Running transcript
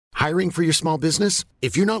Hiring for your small business?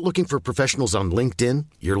 If you're not looking for professionals on LinkedIn,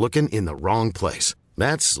 you're looking in the wrong place.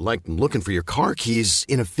 That's like looking for your car keys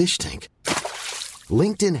in a fish tank.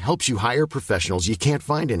 LinkedIn helps you hire professionals you can't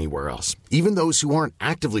find anywhere else, even those who aren't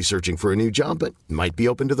actively searching for a new job but might be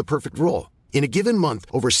open to the perfect role. In a given month,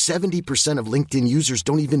 over 70% of LinkedIn users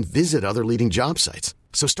don't even visit other leading job sites.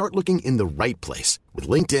 So start looking in the right place. With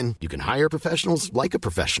LinkedIn, you can hire professionals like a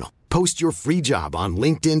professional. Post your free job on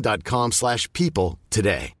linkedin.com/people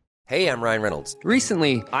today. Hey, I'm Ryan Reynolds.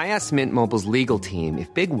 Recently, I asked Mint Mobile's legal team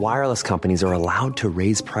if big wireless companies are allowed to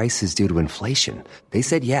raise prices due to inflation. They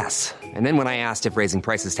said yes. And then when I asked if raising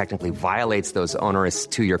prices technically violates those onerous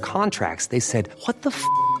two-year contracts, they said, "What the f***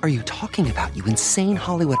 are you talking about, you insane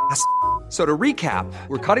Hollywood ass?" So to recap,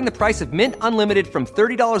 we're cutting the price of Mint Unlimited from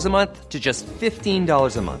 $30 a month to just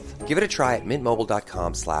 $15 a month. Give it a try at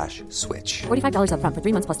mintmobile.com/switch. $45 up front for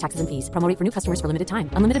 3 months plus taxes and fees. Promo rate for new customers for limited time.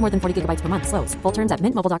 Unlimited more than 40 gigabytes per month. Slows full terms at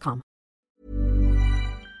mintmobile.com.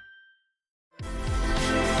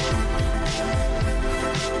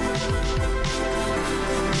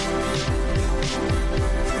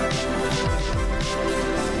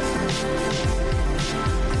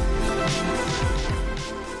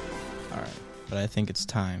 But I think it's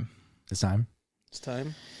time. It's time? It's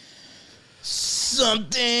time.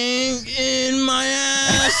 Something in my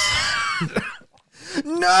ass.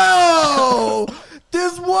 No!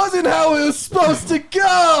 This wasn't how it was supposed to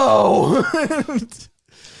go!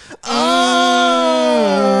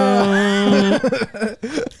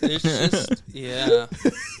 It's just, yeah.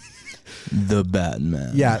 The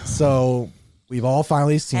Batman. Yeah, so we've all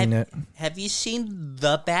finally seen it. Have you seen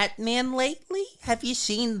The Batman lately? Have you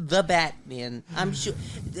seen The Batman? I'm sure.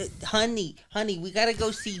 Honey, we gotta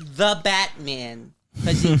go see The Batman.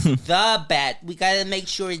 Because it's The Bat. We gotta make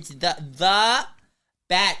sure it's the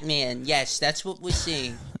Batman. Yes, that's what we're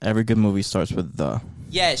seeing. Every good movie starts with the.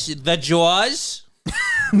 Yes, The Jaws.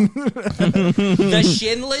 The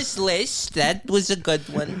Schindler's List. That was a good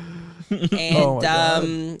one. And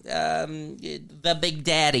The Big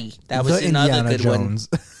Daddy. That was another Indiana good Jones.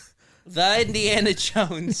 one. The Indiana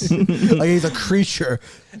Jones. Like he's a creature.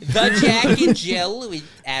 The Jack and Jill with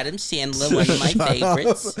Adam Sandler, one of my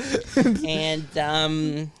favorites. And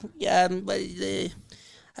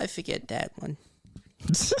I forget that one.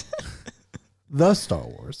 The Star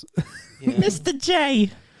Wars. Yeah. Mr.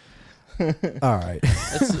 J. All right.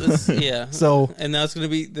 Yeah. So, and now it's going to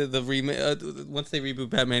be the remake. Once they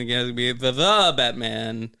reboot Batman again, it's going to be the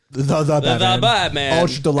Batman. The Batman.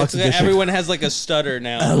 Ultra Deluxe Edition. Everyone has like a stutter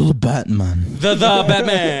now. El Batman. The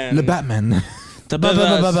Batman. Le Batman. The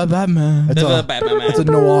Batman. The Batman. It's a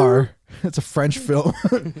noir. It's a French film.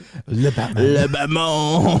 Le Batman. Le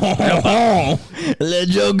Batman. Le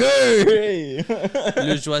Joker.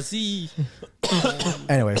 Le Joisy.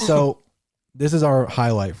 Anyway, so this is our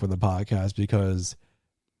highlight for the podcast because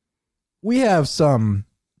we have some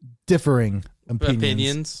differing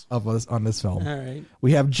opinions of us on this film. All right.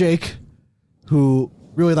 We have Jake, who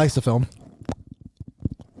really likes the film,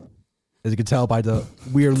 as you can tell by the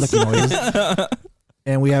weird licking noise.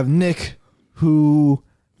 And we have Nick, who...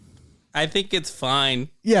 I think it's fine.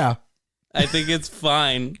 Yeah. I think it's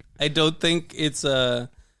fine. I don't think it's a...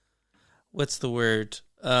 What's the word?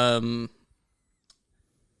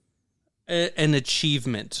 An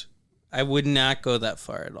achievement. I would not go that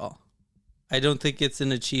far at all. I don't think it's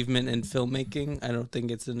an achievement in filmmaking. I don't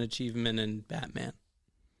think it's an achievement in Batman.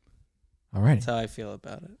 All right. That's how I feel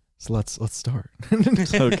about it. So let's start.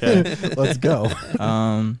 Okay. Let's go.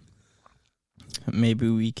 Maybe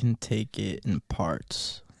we can take it in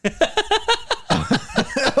parts. Okay.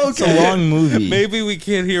 It's a long movie. Maybe we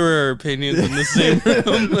can't hear our opinions in the same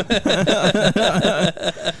room.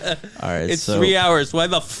 All right. It's 3 hours. Why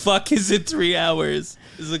the fuck is it 3 hours?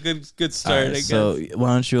 This is a good start, I guess. So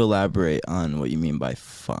why don't you elaborate on what you mean by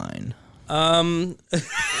fine? No,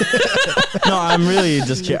 I'm really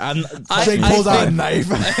just kidding. Jake pulls out a knife.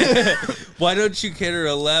 Why don't you care to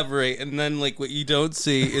elaborate? And then, like, what you don't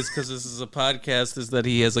see is, because this is a podcast, is that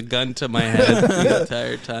he has a gun to my head the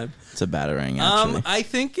entire time. It's a battering, actually. I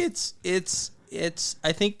think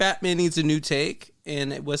I think Batman needs a new take,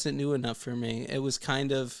 and it wasn't new enough for me. It was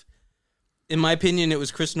kind of, in my opinion, it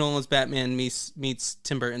was Chris Nolan's Batman meets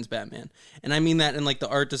Tim Burton's Batman. And I mean that in, like, the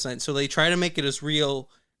art design. So they try to make it as real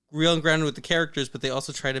and grounded with the characters, but they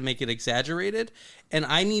also try to make it exaggerated. And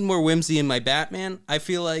I need more whimsy in my Batman. I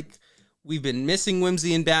feel like we've been missing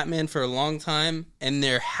whimsy in Batman for a long time, and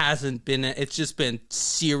there hasn't been. It's just been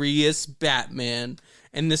serious Batman,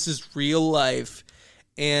 and this is real life.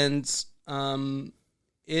 And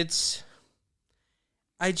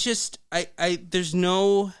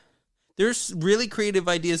there's really creative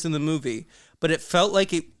ideas in the movie, but it felt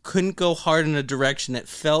like it couldn't go hard in a direction. It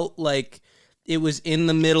felt like it was in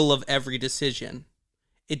the middle of every decision.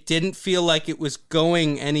 It didn't feel like it was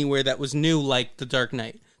going anywhere that was new, like The Dark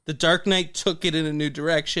Knight. The Dark Knight took it in a new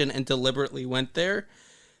direction and deliberately went there.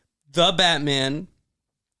 The Batman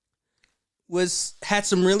had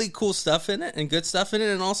some really cool stuff in it and good stuff in it,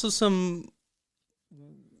 and also some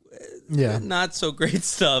not so great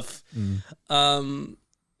stuff. And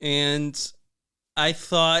I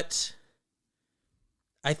thought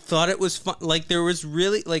it was fun. Like, there was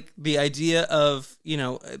really, like, the idea of, you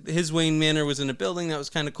know, his Wayne Manor was in a building that was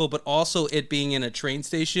kind of cool, but also it being in a train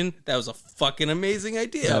station, that was a fucking amazing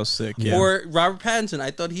idea. That was sick, yeah. Or Robert Pattinson,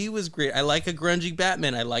 I thought he was great. I like a grungy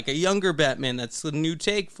Batman. I like a younger Batman. That's the new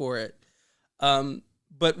take for it.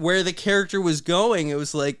 But where the character was going, it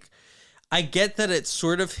was like, I get that it's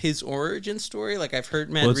sort of his origin story. Like, I've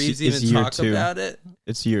heard Matt Reeves even talk about it.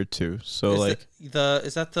 It's year 2. So, is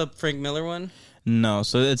that the Frank Miller one? No,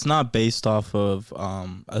 so it's not based off of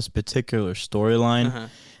a particular storyline. Uh-huh.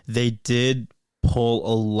 They did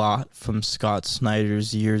pull a lot from Scott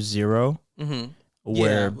Snyder's Year Zero,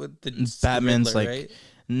 where Batman's Riddler, like, right?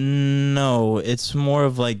 No, it's more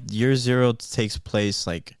of like Year Zero takes place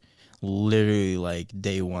like literally like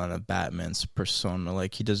day one of Batman's persona.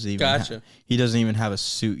 Like, he doesn't even he doesn't even have a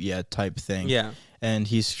suit yet, type thing. Yeah. And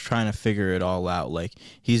he's trying to figure it all out. Like,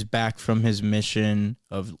 he's back from his mission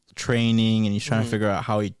of training, and he's trying to figure out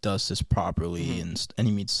how he does this properly. And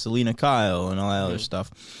he meets Selena Kyle and all that other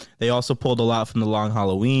stuff. They also pulled a lot from The Long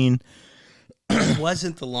Halloween. It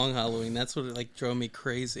wasn't The Long Halloween. That's what drove me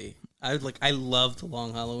crazy. I love The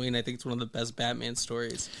Long Halloween. I think it's one of the best Batman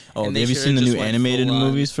stories. Oh, have you seen the new animated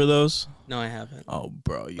movies for those? No, I haven't. Oh,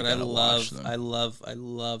 bro, you but gotta watch them. I love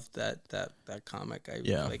that comic.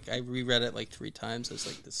 I reread it like 3 times. I was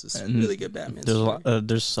like, this is a really good Batman story.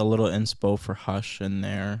 There's a little inspo for Hush in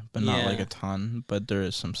there, but not like a ton. But there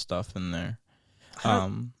is some stuff in there.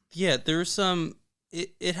 There was some.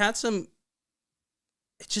 It had some.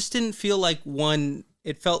 It just didn't feel like one.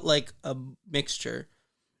 It felt like a mixture.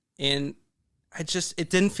 And it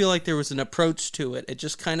didn't feel like there was an approach to it. It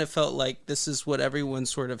just kind of felt like this is what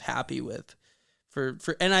everyone's sort of happy with.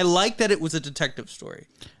 And I like that it was a detective story.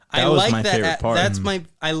 That was my favorite part.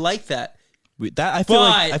 I like that. I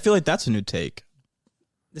feel like that's a new take.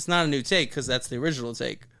 It's not a new take because that's the original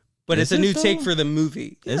take. But it's a new take for the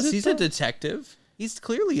movie. Yes, he's a detective. He's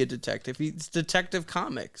clearly a detective. He's Detective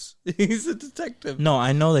Comics. He's a detective. No,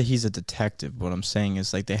 I know that he's a detective. What I'm saying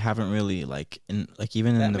is, like, they haven't really, even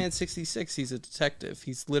Batman 66, he's a detective.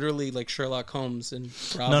 He's literally like Sherlock Holmes and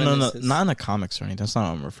Robin. No, not in the comics or anything. That's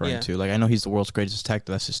not what I'm referring to. Like, I know he's the world's greatest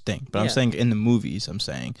detective. That's his thing. But I'm saying in the movies,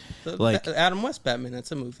 Adam West Batman,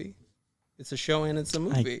 that's a movie. It's a show and it's a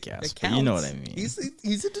movie. I guess, but you know what I mean. He's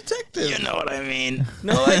a detective. You know what I mean.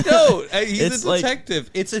 No, I don't. He's a detective.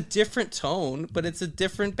 It's a different tone, but it's a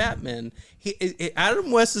different Batman. Adam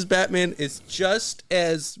West's Batman is just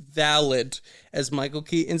as valid as Michael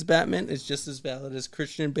Keaton's Batman. Is just as valid as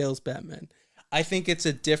Christian Bale's Batman. I think it's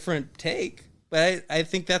a different take, but I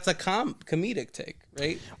think that's a comedic take,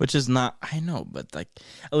 right? Which is not. I know, but like,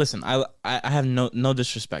 listen, I have no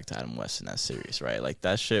disrespect to Adam West in that series, right? Like,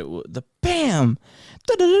 that shit, the bam,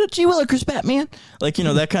 G. Willikers Batman, like, you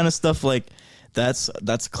know, that kind of stuff. Like, that's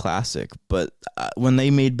classic. But when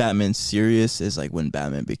they made Batman serious, is like when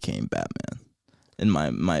Batman became Batman, in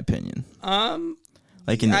my opinion.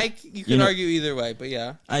 Like, you can argue either way, but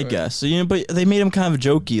yeah, I guess so. But they made him kind of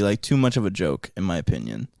jokey, like too much of a joke, in my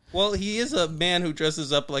opinion. Well, he is a man who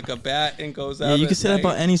dresses up like a bat and goes out. Yeah, you can say that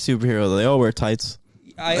about any superhero, though. They all wear tights.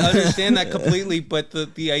 I understand that completely, but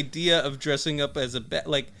the idea of dressing up as a bat,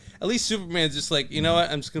 like, at least Superman's just like, you know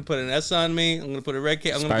what? I'm just gonna put an S on me. I'm gonna put a red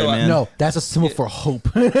cape. I'm gonna go out. No, that's a symbol for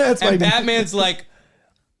hope. That's and Batman's like,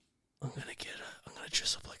 I'm gonna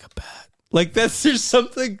dress up like a bat. Like, there's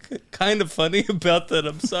something kind of funny about that.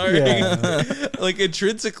 I'm sorry, like,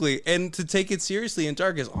 intrinsically, and to take it seriously and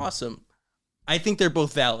dark is awesome. I think they're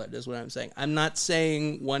both valid, is what I'm saying. I'm not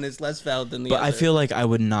saying one is less valid than the other. But I feel like I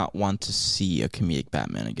would not want to see a comedic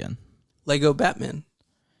Batman again. Lego Batman.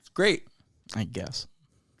 It's great. I guess.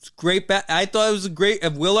 It's great. I thought it was great.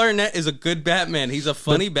 Will Arnett is a good Batman. He's a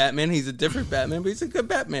funny Batman. He's a different Batman, but he's a good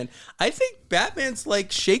Batman. I think Batman's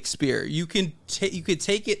like Shakespeare. You could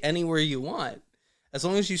take it anywhere you want, as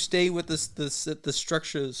long as you stay with the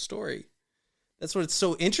structure of the story. That's what's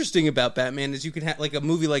so interesting about Batman is you can have like a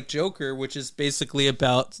movie like Joker, which is basically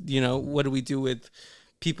about, what do we do with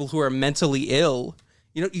people who are mentally ill?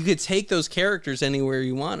 You could take those characters anywhere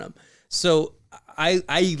you want them. So I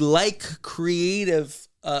like a creative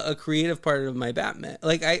part of my Batman.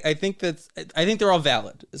 Like, I think they're all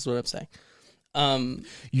valid is what I'm saying.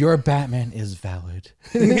 Your Batman is valid.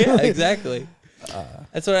 Yeah, exactly.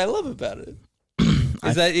 That's what I love about it.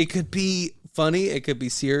 Is that it could be funny, it could be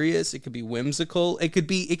serious, it could be whimsical, it could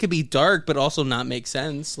be dark, but also not make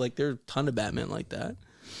sense. Like there are a ton of Batman like that.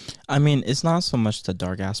 I mean, it's not so much the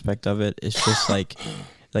dark aspect of it. It's just like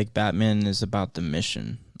Batman is about the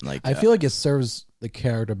mission. Like I feel like it serves the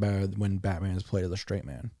character better when Batman is played as a straight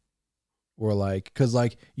man. Or like, because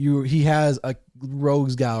like he has a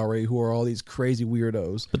rogues gallery who are all these crazy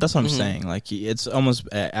weirdos. But that's what I'm saying. Like it's almost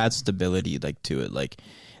adds stability like to it. Like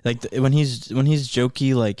when he's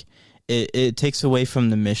jokey, like it takes away from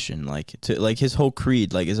the mission. Like to like his whole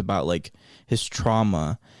creed like is about like his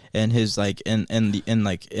trauma and his like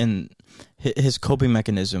and his coping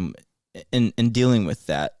mechanism in dealing with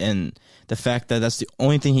that, and the fact that that's the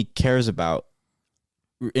only thing he cares about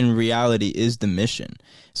in reality is the mission.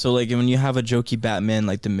 So like when you have a jokey Batman,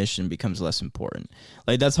 like the mission becomes less important.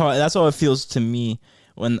 Like that's how it feels to me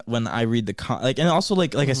when I read the like, and also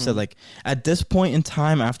like I said, like at this point in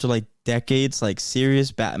time after like decades, like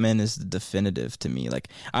serious Batman is the definitive to me. Like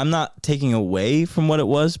I'm not taking away from what it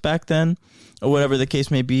was back then or whatever the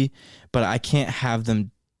case may be, but I can't have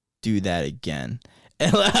them do that again.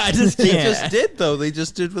 I just can't. They just did though. They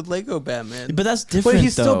just did with Lego Batman. But that's different. But he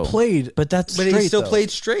still played. But that's. But straight, he still though. played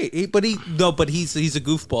straight. But he's a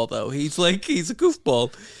goofball though. He's a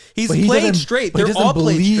goofball. He's But he played doesn't- straight. but he They're doesn't all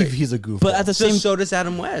played believe straight. he's a goofball. But at the same, So does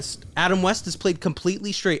Adam West. Adam West is played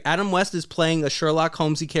completely straight. Adam West is playing a Sherlock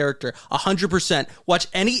Holmesy character 100%. Watch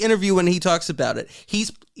any interview when he talks about it.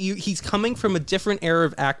 He's coming from a different era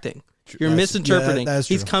of acting. You're misinterpreting. Yeah, that's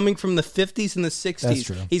He's true. coming from the 50s and the 60s. That's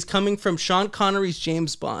true. He's coming from Sean Connery's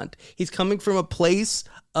James Bond. He's coming from a place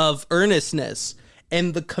of earnestness.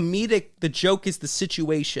 And the joke is the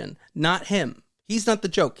situation, not him. He's not the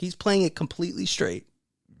joke. He's playing it completely straight.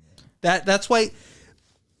 That's why,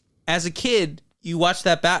 as a kid, you watch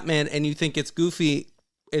that Batman and you think it's goofy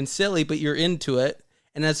and silly, but you're into it.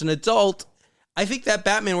 And as an adult, I think that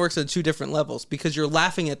Batman works on two different levels because you're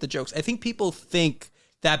laughing at the jokes. I think people think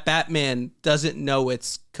that Batman doesn't know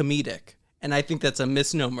it's comedic. And I think that's a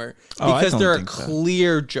misnomer because there are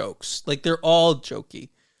clear jokes. Like they're all jokey.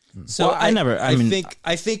 So well,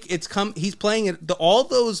 I think it's he's playing it. All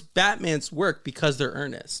those Batmans work because they're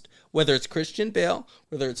earnest. Whether it's Christian Bale,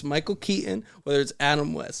 whether it's Michael Keaton, whether it's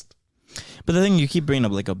Adam West. But the thing you keep bringing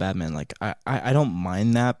up Lego Batman, like I don't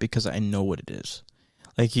mind that because I know what it is.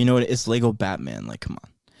 Like you know what it's Lego Batman. Like come on.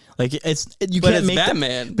 Like it's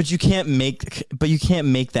Batman. That, but you can't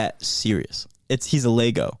make that serious. He's a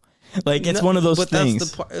Lego. Like it's one of those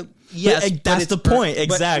things. That's the point.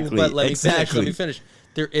 Exactly. But let me finish.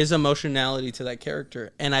 There is emotionality to that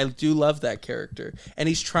character, and I do love that character. And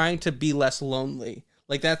he's trying to be less lonely.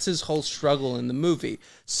 Like that's his whole struggle in the movie.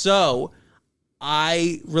 So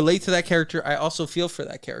I relate to that character. I also feel for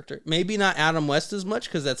that character. Maybe not Adam West as much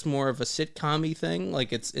because that's more of a sitcom-y thing.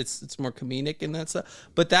 Like it's more comedic and that stuff.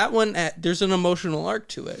 But that one, there's an emotional arc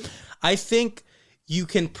to it. I think you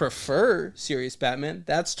can prefer serious Batman.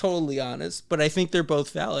 That's totally honest. But I think they're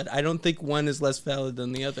both valid. I don't think one is less valid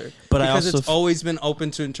than the other. But because it's always been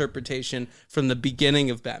open to interpretation from the beginning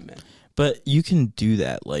of Batman. But you can do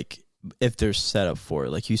that, like if there's set up for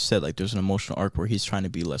it. Like you said, like there's an emotional arc where he's trying to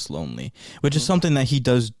be less lonely, which is something that he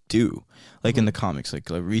does do. Like in the comics, like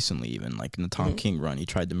recently even, like in the Tom King run, he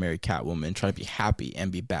tried to marry Catwoman, try to be happy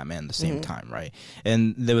and be Batman at the same time, right?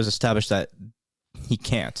 And there was established that he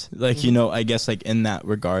can't. Like, you know, I guess like in that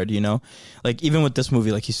regard, you know? Like even with this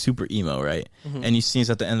movie, like he's super emo, right? And he sees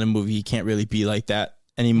at the end of the movie he can't really be like that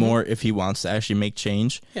anymore if he wants to actually make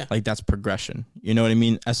change. Yeah. Like that's progression. You know what I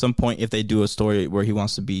mean? At some point, if they do a story where he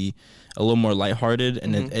wants to be a little more lighthearted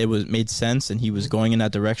and it was made sense and he was going in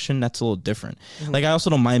that direction, that's a little different. Like I also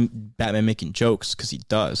don't mind Batman making jokes because he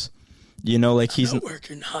does. You know, like he's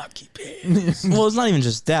working hockey pants. Well, it's not even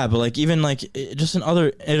just that, but like even like just in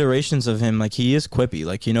other iterations of him, like he is quippy,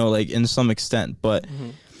 like, you know, like in some extent. But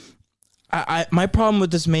I my problem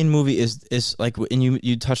with this main movie is like, and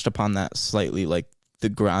you touched upon that slightly, like the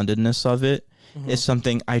groundedness of it is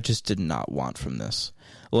something I just did not want from this.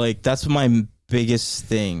 Like that's my biggest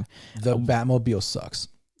thing. The Batmobile sucks.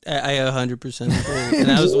 I 100% agree. And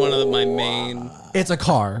that was one of my main. It's a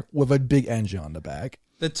car with a big engine on the back.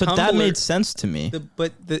 But that made sense to me.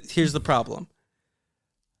 Here's the problem.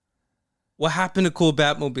 What happened to cool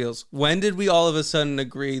Batmobiles? When did we all of a sudden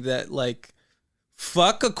agree that, like,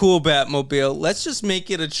 fuck a cool Batmobile, let's just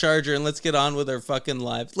make it a Charger and let's get on with our fucking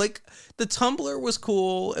lives? Like, the Tumbler was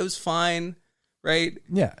cool. It was fine, right?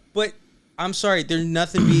 Yeah. But I'm sorry, there's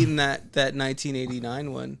nothing beating that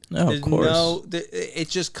 1989 one. No, of course.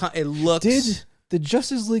 It looks... Did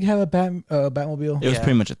Justice League have a Batmobile? It was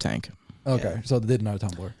pretty much a tank. Okay, so they did not a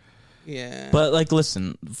Tumblr. Yeah. But like,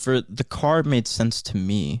 listen, for the car made sense to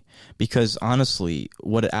me because honestly,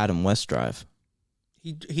 what did Adam West drive?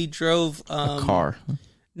 He drove A car.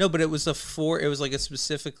 No, but it was a Ford. It was like a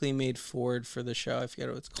specifically made Ford for the show. I forget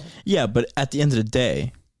what it's called. Yeah, but at the end of the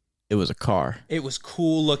day, it was a car. It was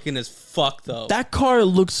cool looking as fuck, though. That car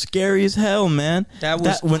looked scary as hell, man. That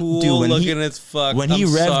was cool looking as fuck. When he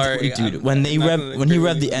revved, when he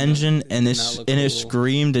revved the engine and it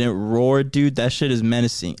screamed and it roared, dude, that shit is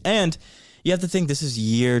menacing. And you have to think this is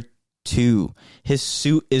year 2. His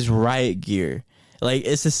suit is riot gear. Like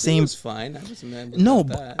it's the same. It was fine. I wasn't mad no,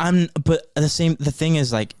 about that. but the same. The thing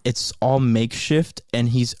is, like, it's all makeshift, and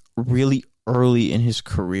he's really early in his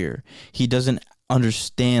career. He doesn't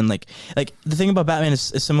understand like the thing about Batman is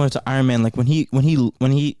similar to Iron Man. Like when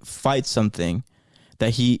he fights something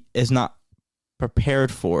that he is not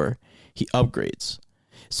prepared for, he upgrades.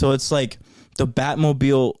 So it's like the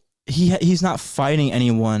Batmobile. He's not fighting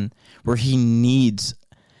anyone where he needs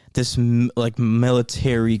this like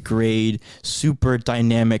military grade, super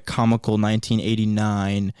dynamic, comical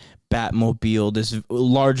 1989 Batmobile, this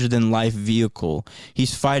larger than life vehicle.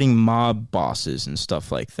 He's fighting mob bosses and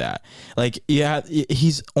stuff like that. Like, yeah,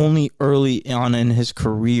 he's only early on in his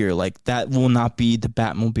career. Like, that will not be the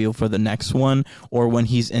Batmobile for the next one or when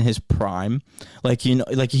he's in his prime. Like, you know,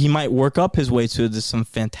 like he might work up his way to this some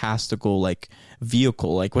fantastical like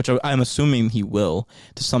vehicle, like which I'm assuming he will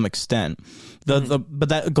to some extent. But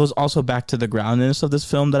that goes also back to the groundedness of this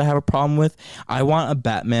film that I have a problem with. I want a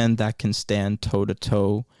Batman that can stand toe to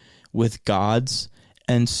toe with gods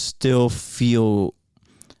and still feel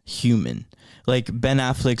human. Like Ben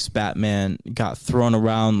Affleck's Batman got thrown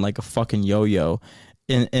around like a fucking yo-yo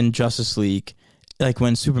in Justice League, like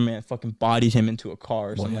when Superman fucking bodied him into a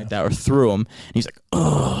car or something like that, or threw him, and he's like,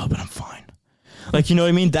 "Oh, but I'm fine." Like, you know what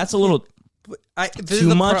I mean? That's a little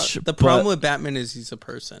too much. The problem with Batman is he's a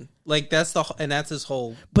person. Like that's his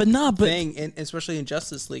whole thing, and especially in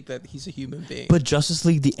Justice League, that he's a human being. But Justice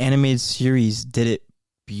League, the animated series, did it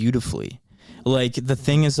beautifully. Like the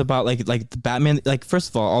thing is about like the Batman, like first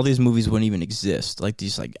of all these movies wouldn't even exist, like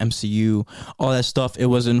these like MCU, all that stuff. It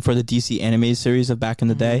wasn't for the DC animated series of back in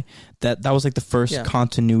the day. That was like the first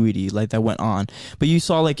continuity like that went on. But you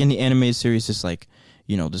saw like in the animated series this like,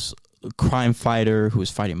 you know, this crime fighter who is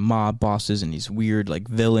fighting mob bosses and these weird like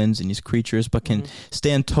villains and these creatures, but can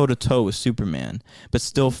stand toe to toe with Superman, but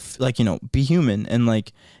still like, you know, be human and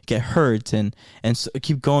like get hurt and so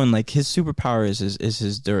keep going. Like his superpower is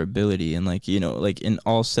his durability and like, you know, like in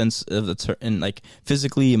all sense of the term, and like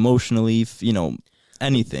physically, emotionally, you know,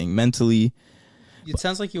 anything, mentally. It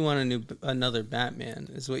sounds like you want another Batman,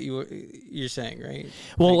 is what you're saying, right?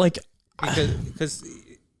 Well, like because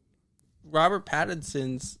Robert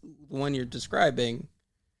Pattinson's the one you're describing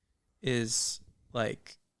is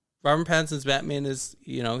like Robert Pattinson's Batman is,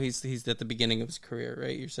 you know, he's at the beginning of his career,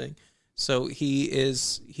 right? You're saying, so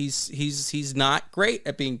he's not great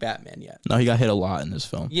at being Batman yet. No, he got hit a lot in this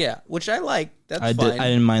film. Yeah, which I like. That's fine. I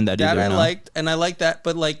didn't mind that either. That I liked, and I like that.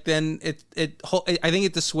 But like then I think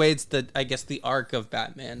it dissuades the arc of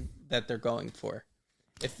Batman that they're going for,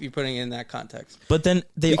 if you're putting it in that context. But then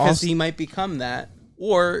because he might become that.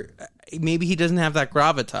 Or maybe he doesn't have that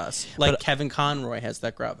gravitas, like Kevin Conroy has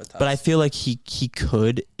that gravitas. But I feel like he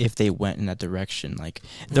could if they went in that direction. Like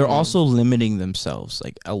they're also limiting themselves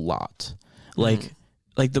like a lot. Like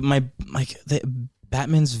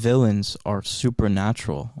Batman's villains are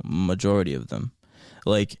supernatural, majority of them.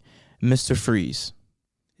 Like Mr. Freeze.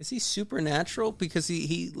 Is he supernatural? Because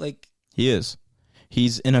he is.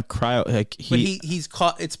 He's in a cryo. Like he's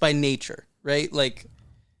caught. It's by nature, right? Like.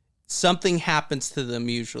 Something happens to them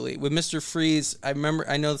usually. With Mr. Freeze, I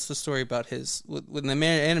know it's the story about when the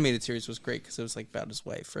animated series was great because it was like about his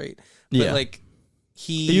wife, right? But like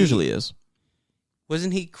he usually is.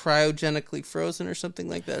 Wasn't he cryogenically frozen or something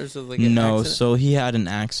like that? Or so like no, so he had an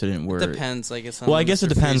accident where it depends, I guess. Well, I guess it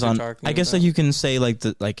depends on. I guess like you can say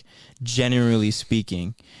like generally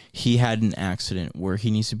speaking, he had an accident where he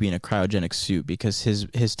needs to be in a cryogenic suit because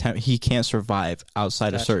he can't survive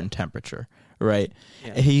outside a certain temperature. Right,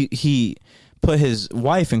 yeah. He put his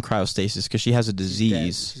wife in cryostasis because she has a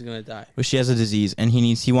disease. She's gonna die. But she has a disease, and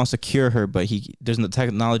he wants to cure her, but the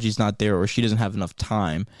technology's not there, or she doesn't have enough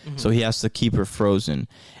time, so he has to keep her frozen.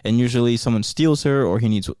 And usually, someone steals her, or he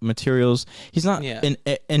needs materials. He's not,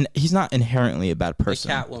 and he's not inherently a bad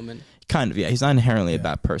person. Like Catwoman. Kind of, yeah. He's not inherently a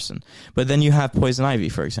bad person. But then you have Poison Ivy,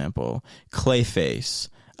 for example, Clayface.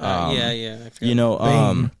 You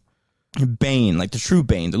know, Bane, like the true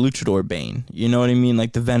Bane, the luchador Bane. You know what I mean?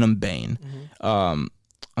 Like the Venom Bane. I'm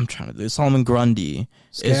I'm trying to do Solomon Grundy.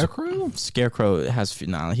 Scarecrow has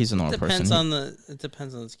he's a normal person. It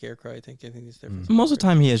depends on the Scarecrow. I think he's different. Most of the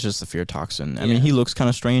time he has just a fear toxin. I mean, he looks kind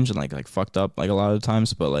of strange and like fucked up like a lot of the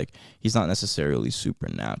times, but like he's not necessarily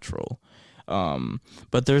supernatural.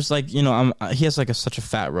 But there's like, he has like such a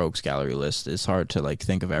fat rogues gallery list. It's hard to like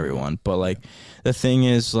think of everyone, but like the thing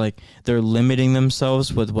is like they're limiting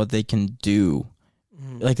themselves with what they can do.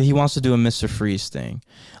 Like he wants to do a Mr. Freeze thing.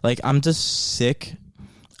 Like I'm just sick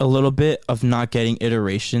a little bit of not getting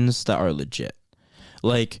iterations that are legit.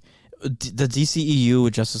 Like the DCEU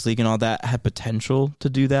with Justice League and all that had potential to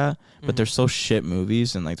do that, but they're so shit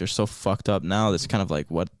movies and like they're so fucked up now. That's kind of like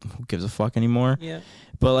who gives a fuck anymore? Yeah.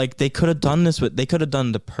 But like they could have done they could have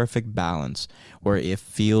done the perfect balance where it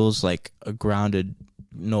feels like a grounded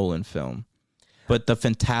Nolan film, but the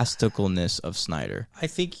fantasticalness of Snyder. I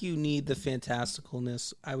think you need the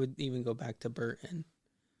fantasticalness. I would even go back to Burton.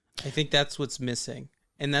 I think that's what's missing.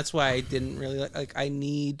 And that's why I didn't really like I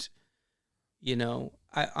need,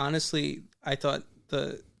 I honestly, I thought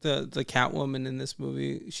the Catwoman in this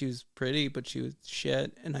movie, she was pretty, but she was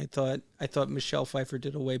shit. And I thought Michelle Pfeiffer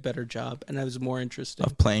did a way better job, and I was more interested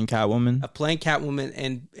of playing Catwoman.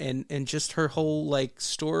 And just her whole like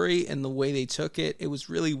story and the way they took it. It was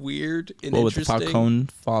really weird and interesting. With the Falcone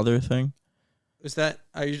father thing? Was that?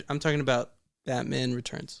 I'm talking about Batman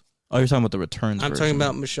Returns. Oh, you're talking about the Returns I'm version. talking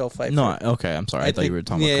about Michelle Pfeiffer. No, okay, I'm sorry. I thought you were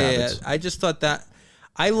talking about Kravitz. Yeah. I just thought that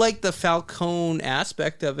I liked the Falcone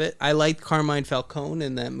aspect of it. I liked Carmine Falcone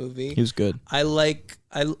in that movie. He was good. I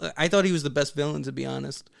thought he was the best villain, to be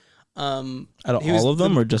honest. Out of all of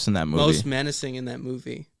them, or just in that movie? Most menacing in that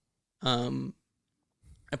movie. A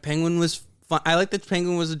Penguin was fun. I like that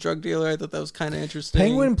Penguin was a drug dealer. I thought that was kind of interesting.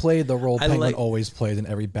 Penguin played the role Penguin always plays in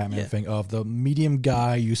every Batman thing of the medium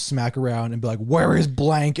guy you smack around and be like, where is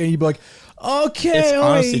blank? And you'd be like, okay. It's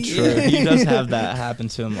honestly true. He does have that happen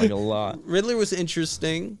to him like a lot. Riddler was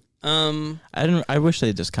interesting. I wish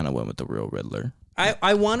they just kind of went with the real Riddler.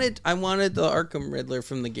 I wanted the Arkham Riddler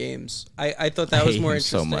from the games. I thought that was more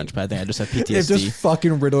interesting. So much, but I think I just have PTSD. It's just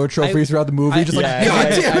fucking Riddler trophies throughout the movie. I think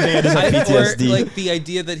I just have PTSD. Or like the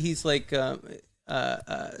idea that he's like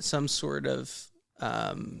some sort of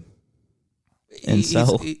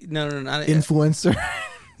incel. No, not influencer.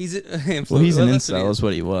 He's an incel. Is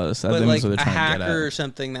what he was. But like a hacker or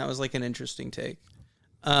something. That was like an interesting take.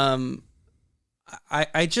 I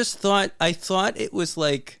just thought it was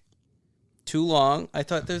like too long. I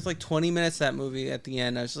thought there's like 20 minutes that movie at the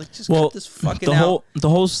end. I was like, cut this fucking out. The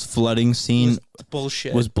whole flooding scene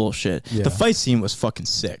was bullshit. Yeah. The fight scene was fucking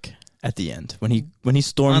sick at the end when he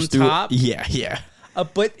storms through. Top? Yeah.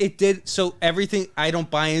 But it did so everything. I don't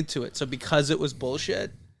buy into it. So because it was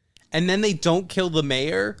bullshit. And then they don't kill the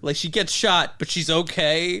mayor. Like, she gets shot, but she's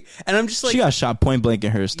okay. And I'm just like... She got shot point blank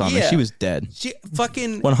in her stomach. Yeah. She was dead. She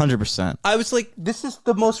fucking... 100%. I was like, this is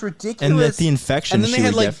the most ridiculous... And that the infection and then they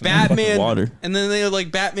had, like, Batman... water. And then they had,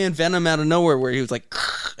 like, Batman Venom out of nowhere where he was like...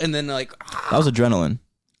 And then, like... That was adrenaline.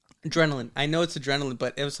 Adrenaline. I know it's adrenaline,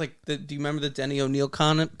 but it was like... Do you remember the Denny O'Neil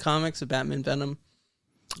comics of Batman Venom?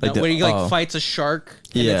 Like where he fights a shark.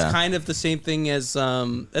 And it's kind of the same thing as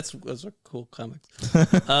those are cool comics.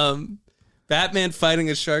 Batman fighting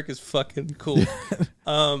a shark is fucking cool.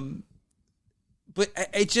 But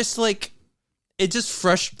it just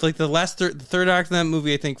frustrated. Like the third act of that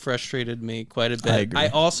movie, I think frustrated me quite a bit. I agree. I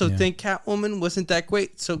also think Catwoman wasn't that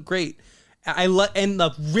great. And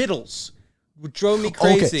the riddles drove me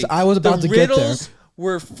crazy. Okay, so I was about to get there. The riddles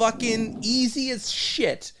were fucking easy as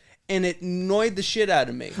shit. And it annoyed the shit out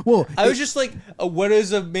of me. Well, I was just like, what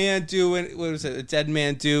does a man do? A dead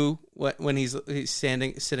man do when he's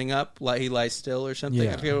sitting up? Like he lies still or something?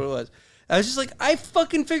 Yeah. I forget what it was. I was just like, I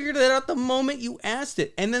fucking figured that out the moment you asked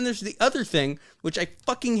it. And then there's the other thing, which I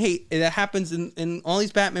fucking hate, and that happens in all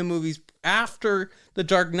these Batman movies after The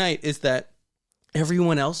Dark Knight, is that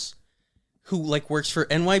everyone else who like works for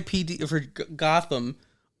NYPD, for Gotham,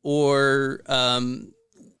 or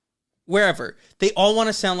wherever, they all want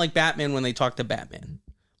to sound like Batman when they talk to Batman.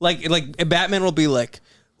 Like Batman will be like,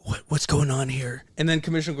 what's going on here? And then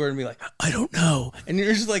Commissioner Gordon will be like, I don't know. And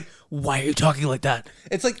you're just like, why are you talking like that?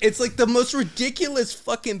 It's like the most ridiculous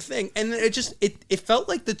fucking thing. And it felt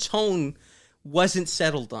like the tone wasn't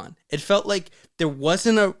settled on. It felt like there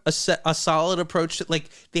wasn't a solid approach to, like,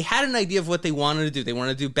 they had an idea of what they wanted to do. They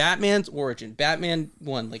wanted to do Batman's origin, Batman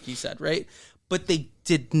 1, like you said, right? But they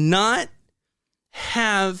did not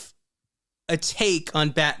have a take on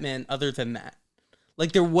Batman other than that.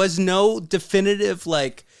 Like, there was no definitive,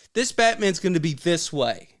 like, this Batman's going to be this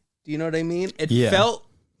way. Do you know what I mean? It felt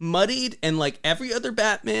muddied, and like every other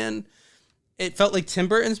Batman, it felt like Tim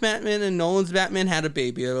Burton's Batman and Nolan's Batman had a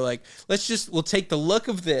baby. They were like, we'll take the look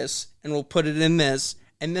of this and we'll put it in this,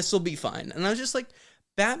 and this will be fine. And I was just like,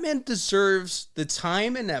 Batman deserves the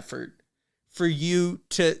time and effort for you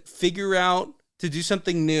to figure out, to do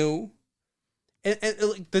something new. And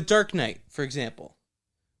like The Dark Knight, for example,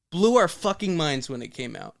 blew our fucking minds when it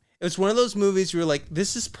came out. It was one of those movies where you're like,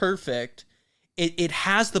 this is perfect. It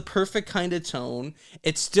has the perfect kind of tone.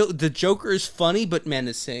 It's still, the Joker is funny but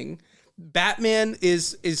menacing. Batman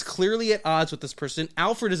is clearly at odds with this person.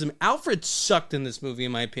 Alfred sucked in this movie,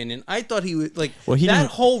 in my opinion. I thought he would like he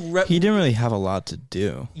didn't really have a lot to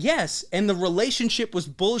do. Yes, and the relationship was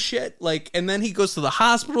bullshit. Like, and then he goes to the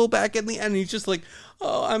hospital back in the end, and he's just like,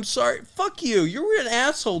 "Oh, I'm sorry, fuck you. You were an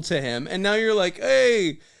asshole to him, and now you're like,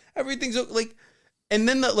 hey, everything's like." And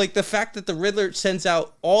then the fact that the Riddler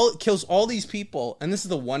kills all these people, and this is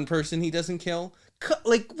the one person he doesn't kill.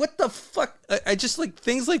 Like, what the fuck? I just like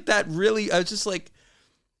things like that. Really, I was just like,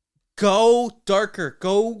 go darker,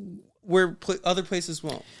 go where other places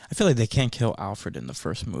won't. I feel like they can't kill Alfred in the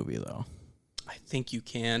first movie, though. I think you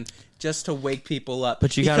can, just to wake people up.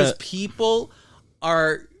 But because people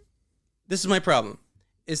are. This is my problem: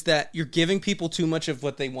 is that you're giving people too much of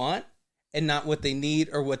what they want and not what they need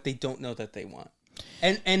or what they don't know that they want.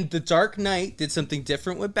 And The Dark Knight did something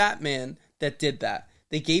different with Batman that did that.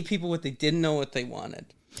 They gave people what they didn't know what they wanted.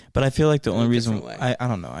 But I feel like the only reason I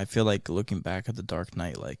don't know. I feel like looking back at The Dark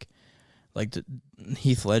Knight,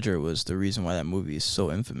 Heath Ledger was the reason why that movie is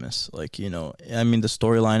so infamous. Like, you know, I mean, the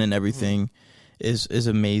storyline and everything is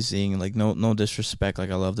amazing. Like, no disrespect.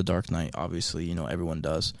 Like, I love The Dark Knight. Obviously, you know, everyone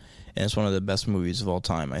does, and it's one of the best movies of all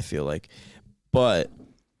time, I feel like. But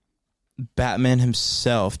Batman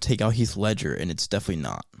himself, take out Heath Ledger, and it's definitely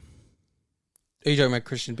not. Are you talking about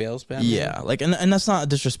Christian Bale's Batman? Yeah, like, and that's not a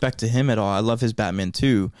disrespect to him at all. I love his Batman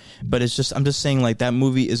too, but it's just, I'm just saying, like, that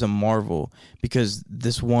movie is a marvel because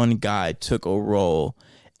this one guy took a role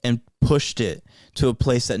and pushed it to a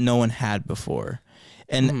place that no one had before,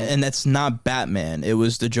 and that's not Batman. It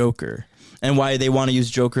was the Joker, and why they want to use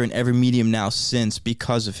Joker in every medium now since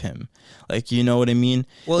because of him. Like, you know what I mean?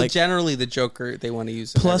 Well, like, generally the Joker they want to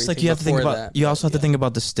use. Plus, like, you have to think about to think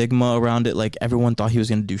about the stigma around it. Like, everyone thought he was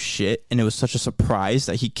going to do shit, and it was such a surprise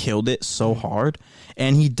that he killed it so hard,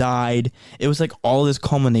 and he died. It was like all this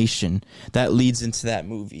culmination that leads into that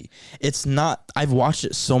movie. It's not. I've watched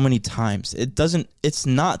it so many times. It's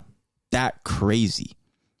not that crazy.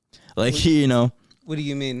 Like, you know. What do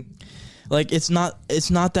you mean? Like, it's not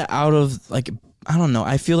that out of, like, I don't know.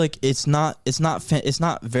 I feel like it's not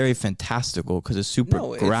very fantastical because it's super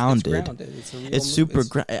grounded. It's grounded. It's super.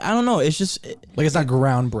 I don't know. It's just like it's not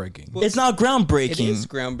groundbreaking. It's not groundbreaking. It is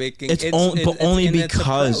groundbreaking. But only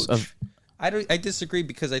because of. I disagree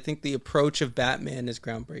because I think the approach of Batman is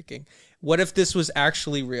groundbreaking. What if this was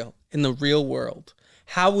actually real in the real world?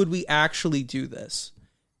 How would we actually do this?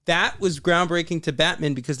 That was groundbreaking to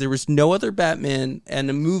Batman because there was no other Batman and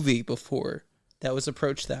a movie before that was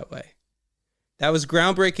approached that way. That was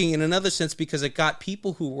groundbreaking in another sense because it got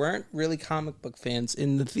people who weren't really comic book fans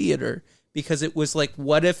in the theater because it was like,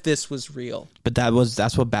 what if this was real? But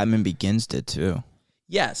that's what Batman Begins did too.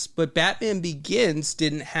 Yes, but Batman Begins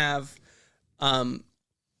didn't have,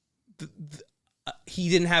 he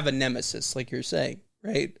didn't have a nemesis like you're saying,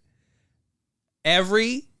 right?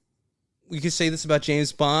 We could say this about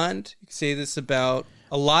James Bond. You could say this about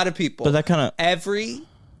a lot of people. But that kind of every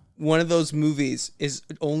one of those movies is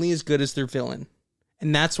only as good as their villain.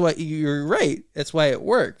 And that's why you're right. That's why it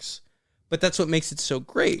works. But that's what makes it so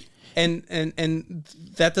great. And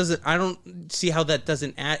that doesn't, I don't see how that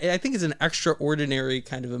doesn't add. I think it's an extraordinary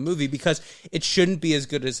kind of a movie because it shouldn't be as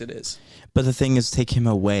good as it is. But the thing is, take him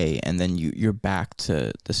away and then you're back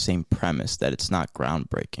to the same premise that it's not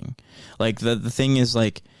groundbreaking. Like the thing is,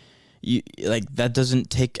 like, that doesn't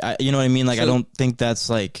take, you know what I mean? Like, I don't think that's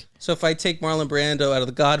like. So if I take Marlon Brando out of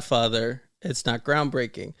The Godfather, it's not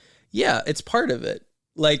groundbreaking. Yeah, it's part of it.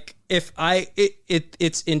 Like, if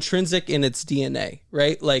it's intrinsic in its DNA,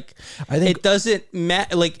 right? Like, I think it doesn't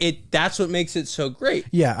matter. Like, that's what makes it so great.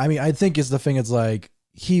 Yeah, I mean, I think it's the thing. It's like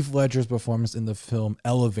Heath Ledger's performance in the film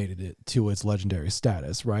elevated it to its legendary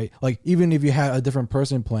status, right? Like, even if you had a different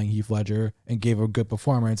person playing Heath Ledger and gave a good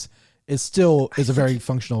performance, it still is a very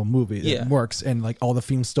functional movie. It works, and like all the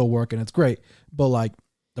themes still work, and it's great. But like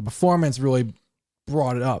the performance really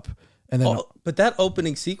brought it up. And then, but that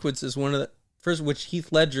opening sequence is one of the first, which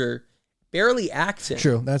Heath Ledger barely acts in.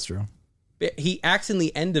 True, that's true. He acts in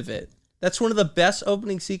the end of it. That's one of the best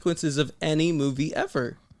opening sequences of any movie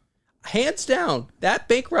ever, hands down. That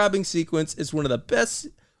bank robbing sequence is one of the best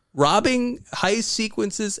robbing heist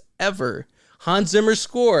sequences ever. Hans Zimmer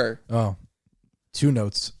score. Oh, 2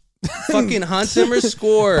 notes. Fucking Hans Zimmer's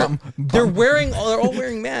score. They're all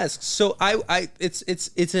wearing masks. So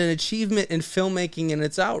it's an achievement in filmmaking, and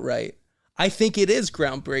it's outright. I think it is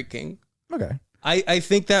groundbreaking. Okay. I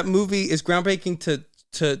think that movie is groundbreaking to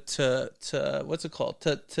what's it called?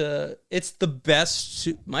 It's the best.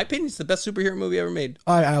 My opinion, it's the best superhero movie ever made.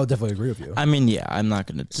 I would definitely agree with you. I mean, yeah, I'm not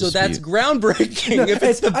gonna dispute. So that's groundbreaking. If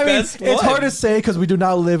it's the best, it's hard to say because we do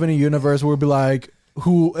not live in a universe where we'd be like,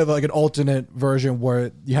 like an alternate version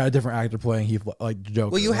where you had a different actor playing Heath, like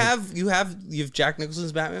Joker. Well, you have Jack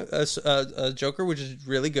Nicholson's Batman, Joker, which is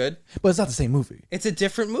really good, but it's not the same movie. It's a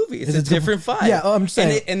different movie. It's a different vibe. Yeah, I'm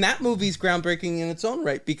saying, and that movie's groundbreaking in its own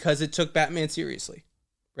right because it took Batman seriously,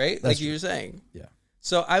 right? Like you were saying. Yeah.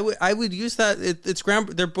 So I would use that. It's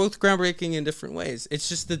They're both groundbreaking in different ways. It's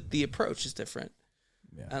just that the approach is different.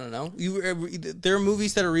 Yeah. I don't know. There are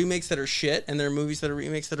movies that are remakes that are shit, and there are movies that are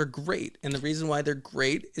remakes that are great. And the reason why they're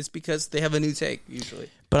great is because they have a new take, usually.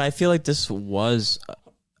 But I feel like this was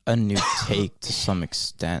a new take to some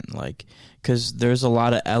extent, like, because there's a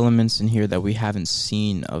lot of elements in here that we haven't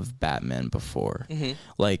seen of Batman before,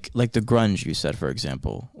 like the grunge you said, for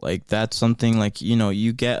example. Like that's something like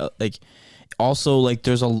you get like. Also, like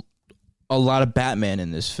there's a lot of Batman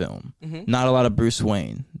in this film, not a lot of Bruce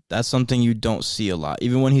Wayne. That's something you don't see a lot.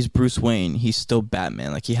 Even when he's Bruce Wayne, he's still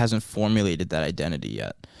Batman. Like he hasn't formulated that identity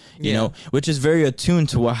yet, you know, which is very attuned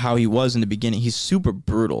to how he was in the beginning. He's super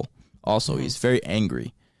brutal. Also, he's very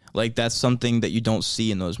angry. Like that's something that you don't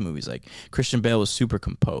see in those movies. Like Christian Bale was super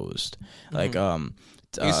composed. Like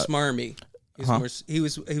he's smarmy. He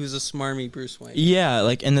was a smarmy Bruce Wayne. Yeah,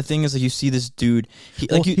 like and the thing is, like you see this dude.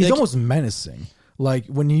 He's almost menacing. Like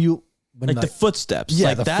the footsteps, yeah,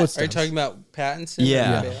 like the that. footsteps. Are you talking about Pattinson?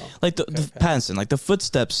 Yeah, like the Pattinson, like the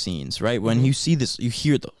footsteps scenes, right? When you see this, you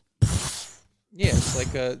hear the. Yeah,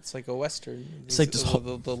 it's like a western. It's like this whole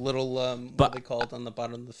the little what are they called on the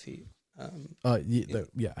bottom of the feet.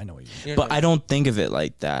 Yeah, I know what you mean. But I don't think of it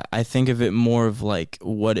like that. I think of it more of like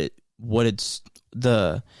what it's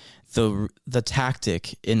the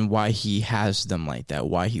tactic in why he has them like that,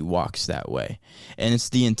 why he walks that way, and it's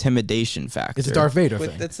the intimidation factor. It's a Darth Vader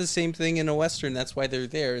but thing. That's the same thing in a western. That's why they're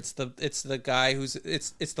there. It's the guy who's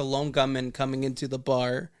it's the lone gunman coming into the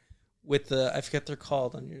bar with the I forget they're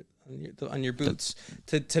called on your boots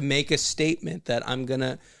to make a statement that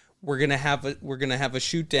we're gonna have a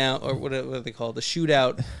shoot down or what are they called, a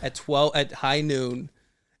shootout at high noon.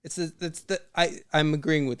 I'm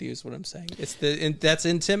agreeing with you is what I'm saying. That's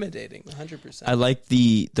intimidating 100%. I like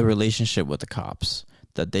the relationship with the cops,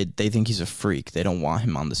 that they think he's a freak. They don't want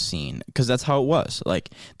him on the scene because that's how it was. Like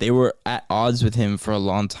they were at odds with him for a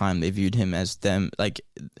long time. They viewed him as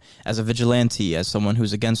as a vigilante, as someone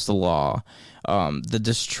who's against the law. The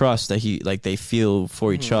distrust that they feel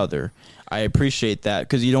for each other. I appreciate that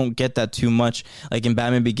because you don't get that too much. Like in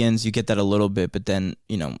Batman Begins, you get that a little bit, but then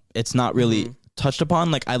it's not really touched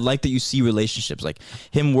upon. Like I like that you see relationships, like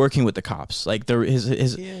him working with the cops, like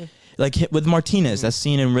like with Martinez, that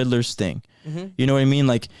scene in Riddler's thing. You know what I mean?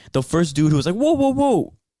 Like the first dude who was like,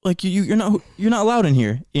 whoa, like you're not allowed in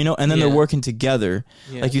here, and then they're working together.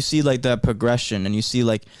 Like you see like that progression, and you see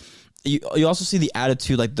like you also see the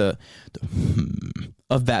attitude, like the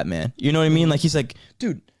of Batman. You know what I mean? Like he's like,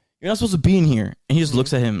 dude, you're not supposed to be in here, and he just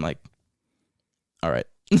looks at him like, all right.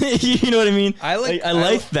 You know what I mean? I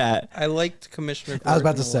like that. I liked Commissioner Gordon. I was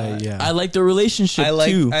about to say, yeah. I like the relationship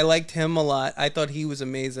too. I liked him a lot. I thought he was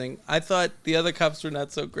amazing. I thought the other cops were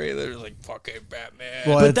not so great. They were like, fucking Batman.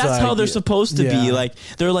 Well, but that's how they're supposed to be. Like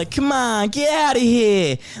they're like, come on, get out of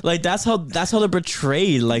here. Like that's how they're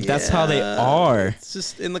portrayed. Like that's how they are. It's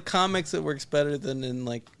just in the comics it works better than in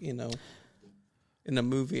in a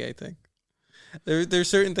movie, I think. There's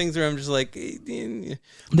certain things where I'm just like... They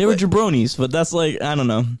were jabronis, but that's like, I don't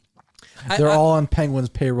know. They're all on Penguin's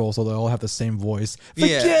payroll, so they all have the same voice.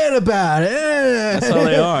 Forget about it. That's how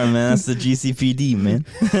they are, man. That's the GCPD, man.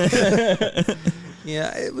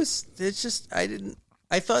 Yeah, it's just,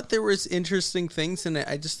 I thought there was interesting things in it.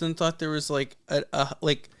 I just didn't thought there was like,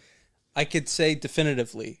 I could say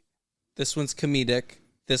definitively, this one's comedic,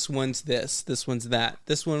 this one's this one's that.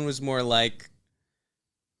 This one was more like,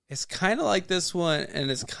 it's kind of like this one,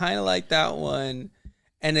 and it's kind of like that one,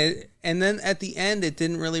 and then at the end, it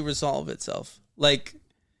didn't really resolve itself. Like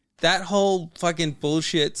that whole fucking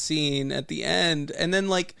bullshit scene at the end, and then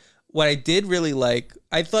like what I did really like,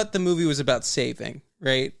 I thought the movie was about saving,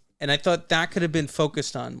 right? And I thought that could have been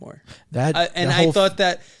focused on more. I thought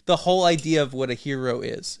that the whole idea of what a hero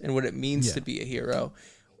is and what it means to be a hero,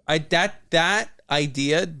 That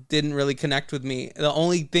idea didn't really connect with me. The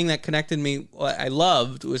only thing that connected me, what I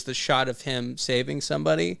loved, was the shot of him saving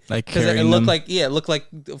somebody. Like because it carrying looked them. like it looked like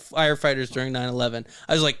the firefighters during 9/11.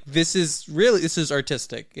 I was like, this is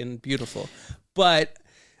artistic and beautiful. But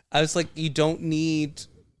I was like, you don't need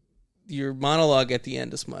your monologue at the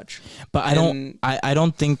end as much. But I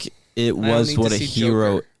don't think it was what a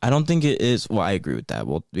hero. Joker. I don't think it is. Well, I agree with that.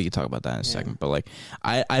 We can talk about that in a second. But like,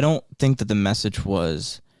 I don't think that the message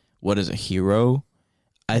was what is a hero.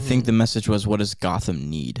 I think the message was what does Gotham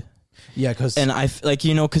need. Yeah, because And I like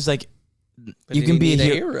because like But you did can he be a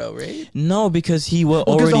need hero. right? No, because he because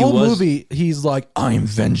already the whole was. movie, he's like, I'm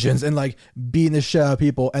vengeance, and like beating the shit out of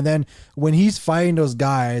people. And then when he's fighting those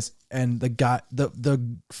guys, and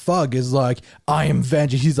the thug is like, I am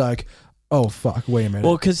vengeance. He's like, oh fuck, wait a minute.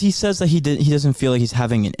 Well, because he says that he doesn't feel like he's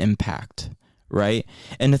having an impact, right?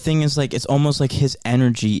 And the thing is, like, it's almost like his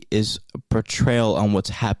energy is a portrayal on what's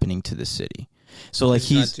happening to the city. So like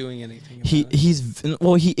He's not doing anything. About it.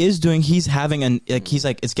 He's having he's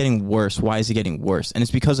like, it's getting worse. Why is it getting worse? And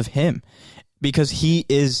it's because of him, because he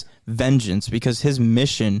is vengeance, because his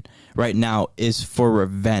mission right now is for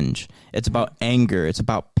revenge. It's about anger. It's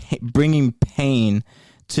about bringing pain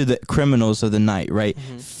to the criminals of the night, right?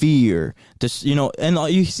 Fear, and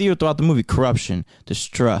you see it throughout the movie: corruption,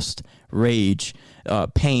 distrust, rage,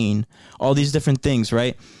 pain, all these different things,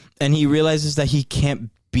 right? And he realizes that he can't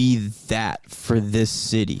be that for this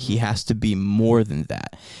city. He has to be more than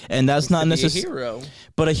that, and that's not necessarily a hero.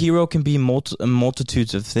 But a hero can be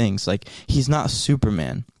multitudes of things. Like, he's not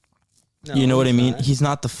Superman. No, You know what I mean? not. He's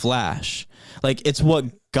not the Flash. Like, it's what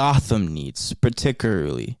Gotham needs,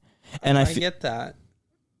 particularly. And I get that.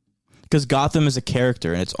 because Gotham is a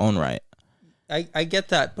character in its own right. I get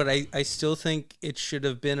that, but I still think it should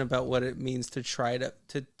have been about what it means to try to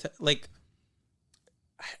like.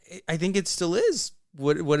 I think it still is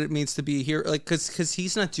what it means to be a hero, like because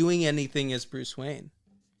he's not doing anything as Bruce Wayne.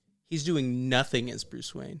 He's doing nothing as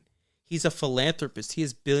Bruce Wayne. He's a philanthropist. He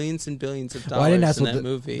has billions and billions of dollars I didn't ask in what that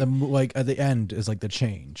movie. like at the end is like the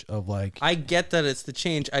change of like. I get that it's the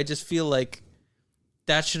change. I just feel like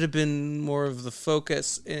that should have been more of the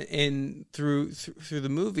focus in through the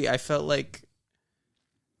movie. I felt like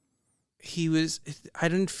I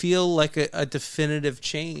didn't feel like a definitive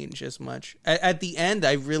change as much. At the end,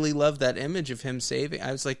 I really loved that image of him saving.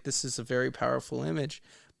 I was like, this is a very powerful image,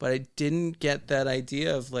 but I didn't get that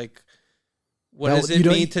idea of like, what does it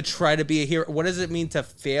mean to try to be a hero? What does it mean to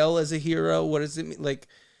fail as a hero? What does it mean? Like,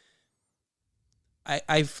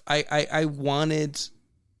 I wanted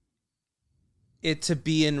it to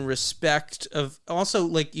be in respect of, also,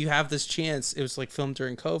 like, you have this chance. It was like filmed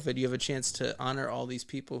during COVID. You have a chance to honor all these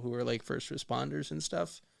people who are like first responders and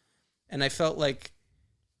stuff. And I felt like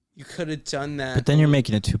you could have done that. But then you're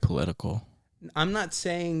making it too political. I'm not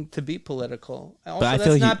saying to be political. Also, But I that's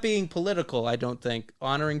feel not being political. I don't think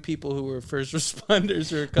honoring people who were first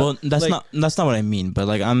responders or Well, that's not what I mean. But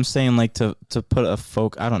like, I'm saying, like, to put a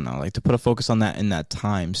I don't know, like, to put a focus on that in that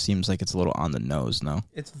time seems like it's a little on the nose. No,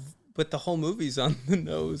 But the whole movie's on the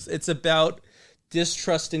nose. It's about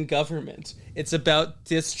distrust in government. It's about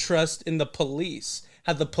distrust in the police.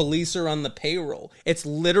 How the police are on the payroll. It's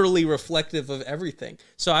literally reflective of everything.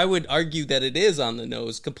 So I would argue that it is on the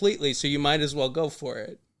nose completely. So you might as well go for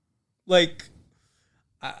it. Like,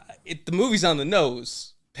 the movie's on the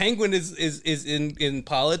nose. Penguin is in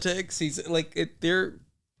politics. He's like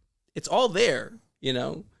it's all there, you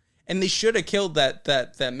know. And they should have killed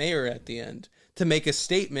that mayor at the end to make a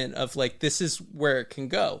statement of like, this is where it can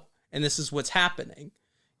go and this is what's happening.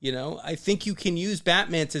 You know, I think you can use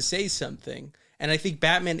Batman to say something. And I think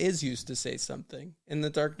Batman is used to say something in The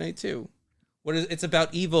Dark Knight too. It's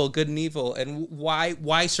about evil, good and evil, and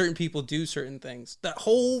why certain people do certain things. That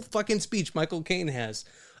whole fucking speech Michael Caine has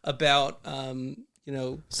about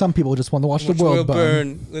Some people just want to watch the world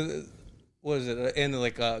burn. What is it? And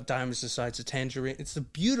like Diamonds decides a tangerine. It's a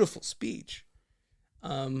beautiful speech,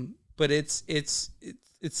 but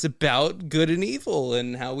it's about good and evil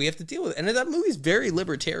and how we have to deal with it. And that movie's very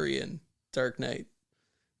libertarian. Dark Knight.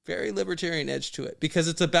 Very libertarian edge to it because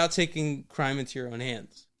it's about taking crime into your own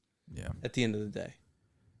hands. Yeah. At the end of the day,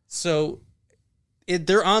 so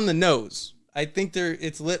they're on the nose. I think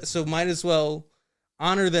it's lit. So might as well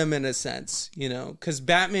honor them in a sense, you know, because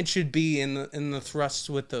Batman should be in the thrust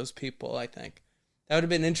with those people. I think that would have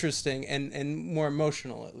been interesting and more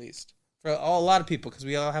emotional, at least for a lot of people, because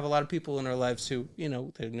we all have a lot of people in our lives who, you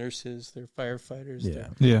know, they're nurses, they're firefighters,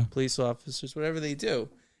 they're police officers, whatever they do.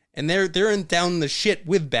 And they're down the shit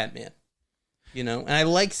with Batman, you know? And I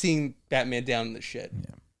like seeing Batman down the shit.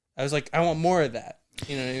 Yeah. I was like, I want more of that.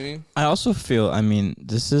 You know what I mean? I also feel, I mean,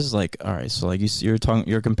 this is like, all right, so like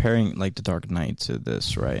you're comparing like The Dark Knight to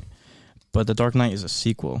this, right? But The Dark Knight is a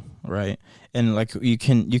sequel, right? And like you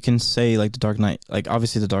can say like The Dark Knight, like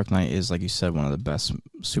obviously The Dark Knight is, like you said, one of the best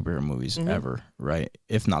superhero movies ever, right?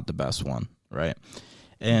 If not the best one, right?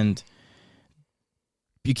 And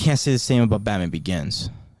you can't say the same about Batman Begins,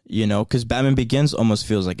 you know, because Batman Begins almost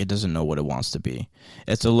feels like it doesn't know what it wants to be.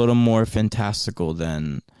 It's a little more fantastical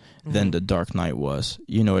than The Dark Knight was.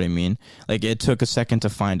 You know what I mean? Like it took a second to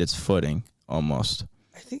find its footing, almost.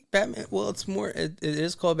 I think Batman. Well, it's more. It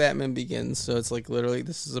is called Batman Begins, so it's like literally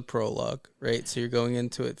this is a prologue, right? So you're going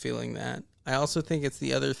into it feeling that. I also think it's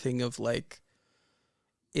the other thing of like,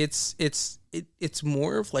 it's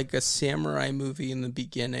more of like a samurai movie in the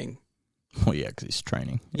beginning. Well, yeah, because he's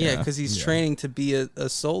training. Yeah, because he's training to be a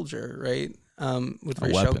soldier, right? With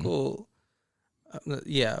a weapon.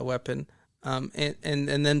 A weapon.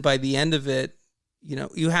 And then by the end of it, you know,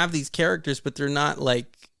 you have these characters, but they're not like.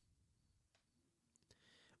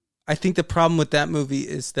 I think the problem with that movie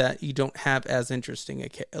is that you don't have as interesting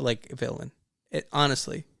a villain.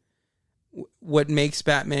 Honestly, what makes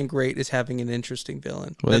Batman great is having an interesting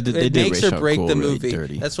villain. Well, it makes or break the movie.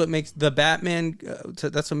 Really that's what makes the Batman.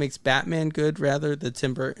 That's what makes Batman good. Rather, the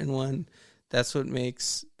Tim Burton one. That's what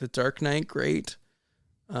makes the Dark Knight great.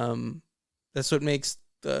 That's what makes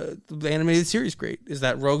the animated series great. Is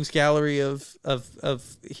that rogues gallery of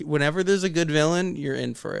whenever there's a good villain, you're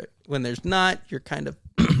in for it. When there's not, you're kind of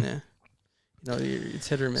it's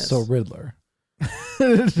hit or miss. So Riddler.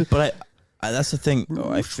 But I that's the thing.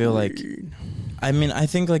 I feel like, I mean, I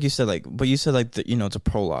think like you said, like, but you said like it's a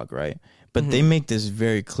prologue, right? But they make this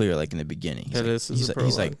very clear, like in the beginning.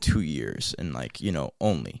 He's like 2 years and like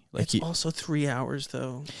only like it's also 3 hours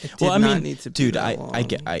though. Well, I mean, need to be dude, that I long.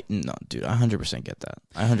 get, dude, I 100% get that.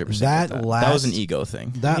 I 100% get That that. last- That was an ego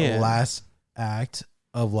thing. That Yeah. last act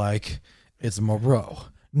of like, it's Moreau.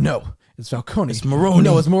 No, it's Falcone. It's Maroni.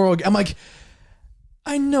 No, it's Moreau. I'm like,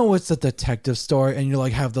 I know it's a detective story, and you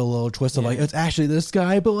like have the little twist of like it's actually this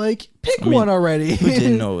guy, but like pick one already. Who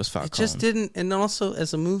didn't know it was Falcone? It just didn't, and also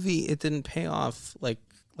as a movie, it didn't pay off like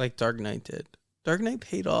Dark Knight did. Dark Knight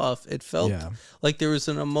paid off. It felt like there was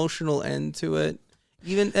an emotional end to it.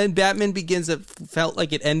 And Batman Begins, it felt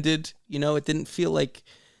like it ended. It didn't feel like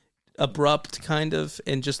abrupt, kind of,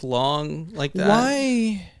 and just long like that.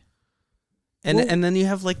 Why? And then you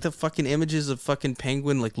have like the fucking images of fucking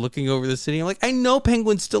Penguin like looking over the city. I'm like, I know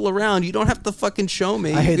Penguin's still around. You don't have to fucking show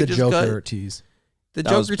me. I hate You the could just Joker tease. The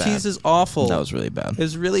That was Joker bad. tease is awful. That was really bad. It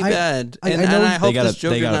was really bad. I And know I hope gotta- this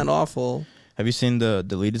Joker's they gotta- not awful. Have you seen the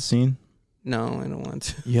deleted scene? No, I don't want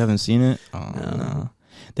to. You haven't seen it? Oh no.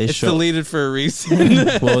 They It's show. deleted for a reason.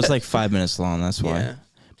 Well, it's like 5 minutes long. That's why. Yeah.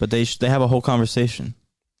 But they have a whole conversation.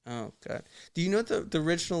 Oh god. Do you know what the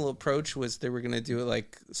original approach was? They were gonna do it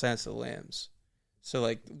like Silence of the Lambs. So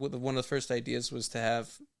like one of the first ideas was to have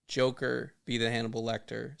Joker be the Hannibal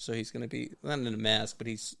Lecter. So he's gonna be not in a mask, but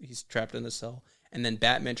he's trapped in a cell, and then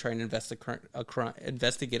Batman trying to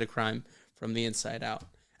investigate a crime from the inside out.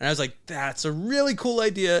 And I was like, that's a really cool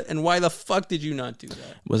idea. And why the fuck did you not do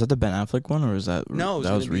that? Was that the Ben Affleck one, or was that No,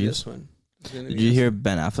 that was gonna be Reeves? this one. Did you hear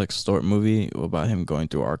Ben Affleck's story movie about him going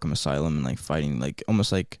through Arkham Asylum and like fighting like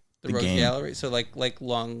almost like the the Rogue game? Gallery? So like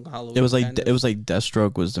Long Halloween. It was like kind of?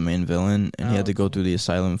 Deathstroke was the main villain, and he had to go cool. through the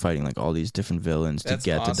asylum fighting like all these different villains That's to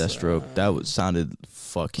get awesome. to Deathstroke. That sounded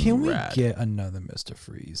fucking Can we rad. get another Mr.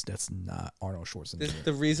 Freeze that's not Arnold Schwarzenegger?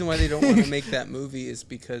 The reason why they don't want to make that movie is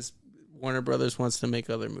because Warner Brothers wants to make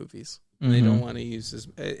other movies. They don't want to use this.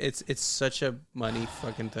 It's such a money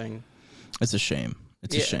fucking thing. It's a shame.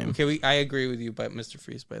 It's a shame. Okay, I agree with you about Mr.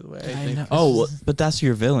 Freeze, by the way. I think know. Oh, well, but that's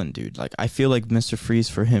your villain, dude. Like, I feel like Mr. Freeze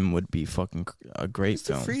for him would be fucking a great Mr.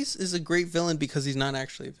 film. Freeze is a great villain because he's not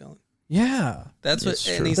actually a villain. Yeah. That's what, It's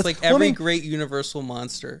and true. he's like Well, I every mean, great Universal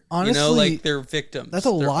monster. honestly, like they're victims. That's a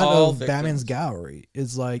They're lot all of victims. Batman's gallery.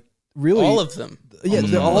 Is like really All of them. Yeah,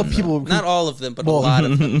 they're all people. who- Not all of them, but Well, a lot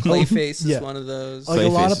of them. Clayface yeah. is one of those. like a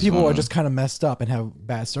lot Clayface of is people one are of just kind of messed up and have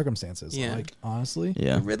bad circumstances. Yeah. Like honestly,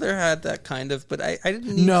 Yeah. Riddler had that kind of, but I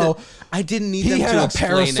didn't need No. I didn't need he them had to a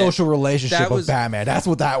explain it. parasocial relationship That with was- Batman. That's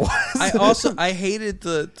what that was. I hated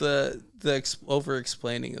the over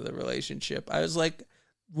explaining of the relationship. I was like,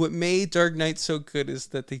 what made Dark Knight so good is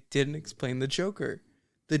that they didn't explain the Joker.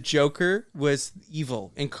 The Joker was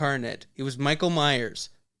evil incarnate. It was Michael Myers.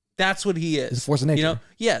 That's what he is. It's a force of nature.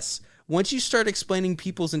 Yes. Once you start explaining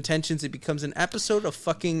people's intentions, it becomes an episode of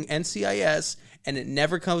fucking NCIS, and it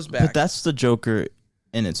never comes back. But that's the Joker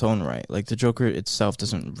in its own right. Like, the Joker itself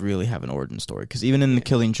doesn't really have an origin story. Because even in The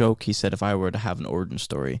Killing Joke, he said if I were to have an origin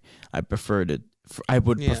story, I would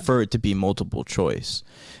prefer it to be multiple choice.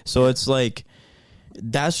 So it's like,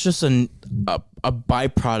 that's just a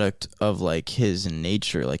byproduct of like his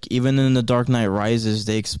nature. Like even in The Dark Knight Rises,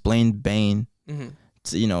 they explained Bane,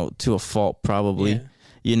 to a fault probably.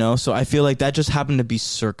 Yeah. So I feel like that just happened to be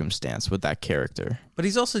circumstance with that character. But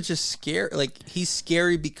he's also just scary. Like he's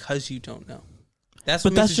scary because you don't know. That's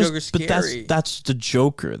what makes the Joker scary. But that's the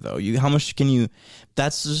Joker though. How much can you?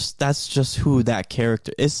 That's just who that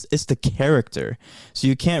character is. It's the character, so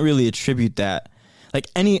you can't really attribute that. Like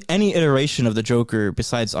any iteration of the Joker,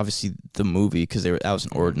 besides obviously the movie, because that was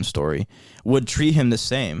an origin story, would treat him the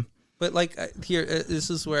same. But like here, this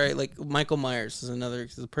is where I like Michael Myers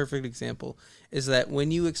is a perfect example. Is that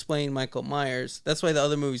when you explain Michael Myers, that's why the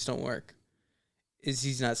other movies don't work. Is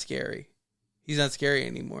he's not scary. He's not scary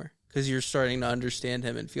anymore because you're starting to understand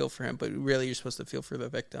him and feel for him. But really, you're supposed to feel for the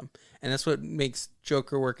victim, and that's what makes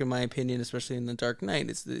Joker work, in my opinion, especially in The Dark Knight.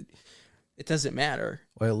 Is that it doesn't matter.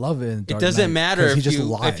 Well, I love it. In Dark it doesn't Knight, matter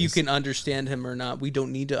if you can understand him or not. We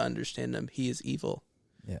don't need to understand him. He is evil.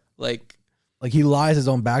 Yeah. Like he lies his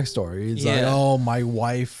own backstory. It's like, oh, my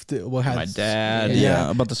wife, my dad,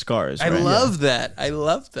 about the scars. I love that.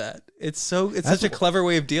 It's such a clever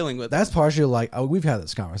way of dealing with that's it. partially like we've had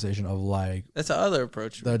this conversation of like that's the other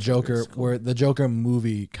approach. The Joker, where the Joker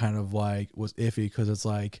movie kind of like was iffy because it's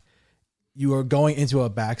like you are going into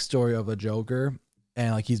a backstory of a Joker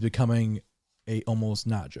and like he's becoming a almost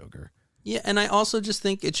not Joker. Yeah, and I also just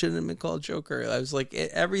think it shouldn't have been called Joker. I was like,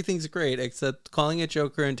 everything's great except calling it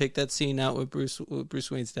Joker and take that scene out with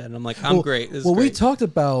Bruce Wayne's dad. And I'm like, great. This is great. We talked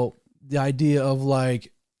about the idea of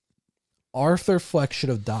like Arthur Fleck should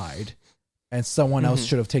have died and someone else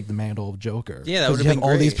should have taken the mantle of Joker. Yeah, that would have been all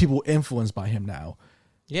great. these people influenced by him now.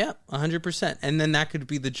 Yeah, 100%. And then that could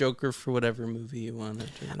be the Joker for whatever movie you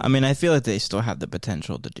wanted to. I mean, I feel like they still have the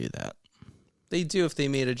potential to do that. They do if they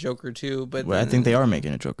made a Joker 2, but I think they are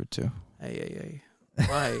making a Joker 2.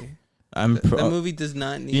 Why? The movie does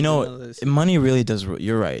not need this. Money really does.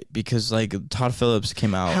 You're right, because like Todd Phillips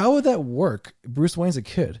came out. How would that work? Bruce Wayne's a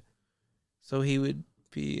kid, so he would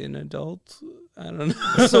be an adult. I don't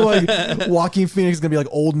know. So like Joaquin Phoenix is gonna be like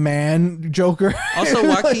old man Joker. Also,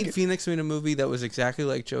 Joaquin Phoenix made a movie that was exactly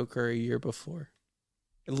like Joker a year before.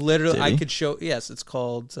 Literally, I could show. Yes, it's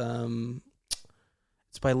called.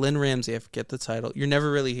 It's by Lynn Ramsey. I forget the title. You're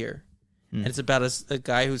Never Really Here. And it's about a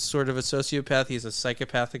guy who's sort of a sociopath. He has a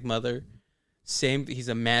psychopathic mother. He's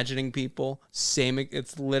imagining people.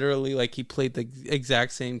 It's literally like he played the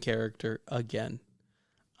exact same character again.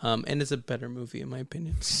 And it's a better movie in my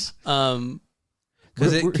opinion.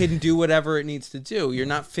 Because it can do whatever it needs to do. You're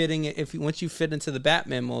not fitting it. Once you fit into the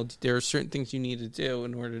Batman mold, there are certain things you need to do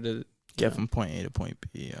in order to get from point A to point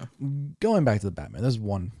B. Yeah. Going back to the Batman, there's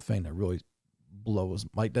one thing that really blows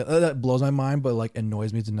that blows my mind, but like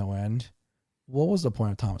annoys me to no end. What was the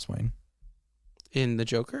point of Thomas Wayne in the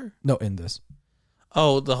Joker? No, in this.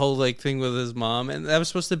 Oh, the whole like thing with his mom, and that was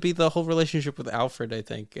supposed to be the whole relationship with Alfred, I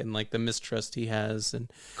think, and like the mistrust he has, and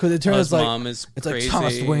because it turns like mom is it's crazy. like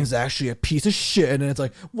Thomas Wayne's actually a piece of shit, and then it's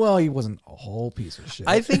like, well, he wasn't a whole piece of shit.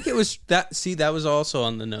 I think it was that. See, that was also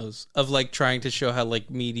on the nose of like trying to show how like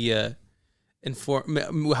media how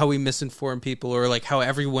we misinform people, or like how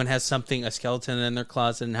everyone has a skeleton in their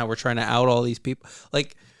closet, and how we're trying to out all these people.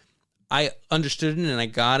 Like, I understood it and I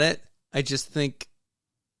got it. I just think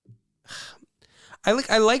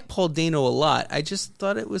I like Paul Dano a lot. I just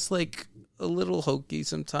thought it was like a little hokey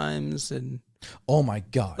sometimes, and oh my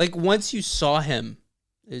god, like once you saw him,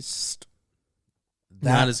 it's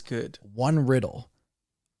not as good. One riddle,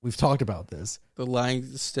 we've talked about this. The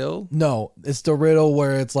lying still? No, it's the riddle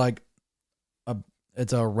where it's like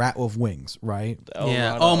it's a rat with wings, right?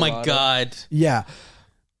 Yeah. Oh my god. Yeah.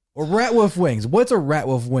 A rat with wings. What's a rat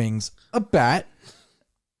with wings? A bat.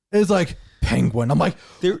 It's like penguin. I'm like,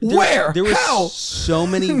 where? There were How? So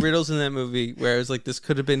many riddles in that movie where I was like, this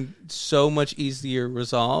could have been so much easier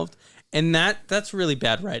resolved, and that's really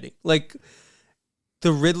bad writing. Like,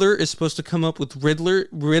 the Riddler is supposed to come up with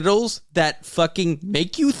riddles that fucking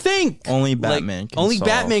make you think. Only Batman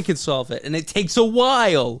can solve it, and it takes a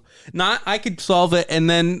while. Not I could solve it, and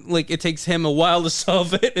then like it takes him a while to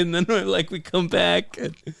solve it, and then like we come back.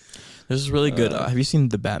 This is really good. Have you seen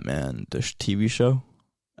the Batman TV show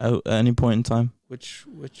at any point in time? Which?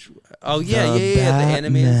 Oh yeah, the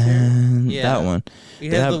animated series. Yeah, that one.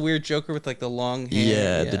 You have the weird Joker with like the long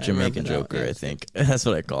hair. Yeah, the Jamaican Joker. I think that's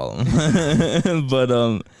what I call him.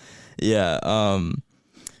 But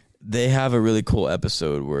they have a really cool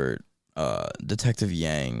episode where Detective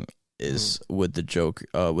Yang is with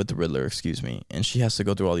the Riddler, excuse me, and she has to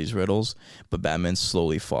go through all these riddles, but Batman's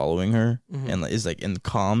slowly following her and is like in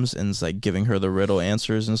comms and is like giving her the riddle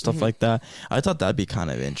answers and stuff like that. I thought that'd be kind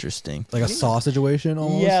of interesting, like a Saw situation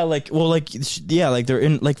almost. Yeah, like they're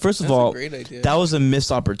in like first of That's a all, great idea. that was a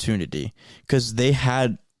missed opportunity because they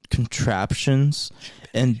had contraptions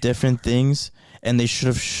and different things, and they should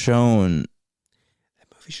have shown.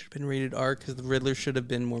 Movie should have been rated R because the Riddler should have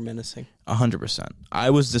been more menacing. 100%. I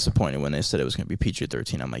was disappointed when they said it was going to be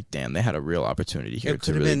PG-13. I'm like, damn, they had a real opportunity here It to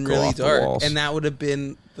could have really been go really off the dark, walls. and that would have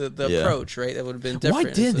been the Yeah. approach, right? That would have been different.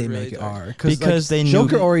 Why did they really make it dark. R? Because they knew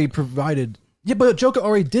Joker already provided. Yeah, but Joker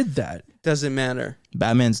already did that. Doesn't matter.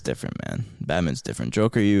 Batman's different, man. Batman's different.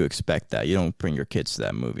 Joker, you expect that. You don't bring your kids to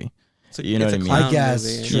that movie. You know what I it's a mean? clown I guess.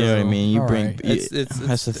 movie. True. You know what I mean? You All bring. right.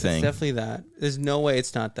 That's the thing. It's definitely that. There's no way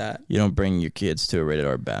it's not that. You don't bring your kids to a rated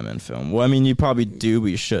R Batman film. Well, I mean, you probably do, but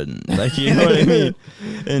you shouldn't. Like, you know what I mean?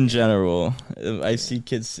 In general, I see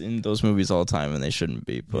kids in those movies all the time, and they shouldn't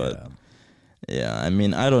be. But yeah, I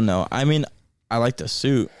mean, I don't know. I mean, I like the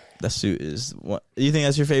suit. The suit is what. You think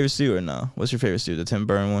that's your favorite suit or no? What's your favorite suit? The Tim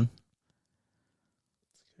Burton one?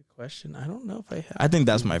 Good question. I don't know if I have. I think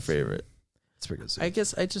that's my favorite. It's pretty good. I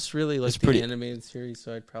guess I just really like pretty- the animated series,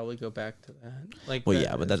 so I'd probably go back to that. Like, Well,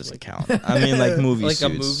 yeah, but that doesn't count. I mean, like movie like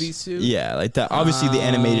suits. a movie suit. Yeah, like that. Obviously, the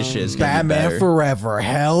animated shit is gonna be Batman better. Forever.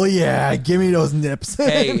 Hell yeah. Give me those nips.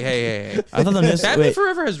 Hey. I thought the Batman wait,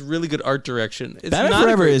 Forever has really good art direction. It's Batman not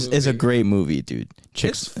Forever a great is a movie. great movie, dude.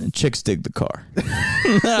 Chicks dig the car.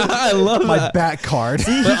 I love My that. bat card. He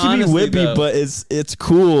But can be honestly, whippy, though, but it's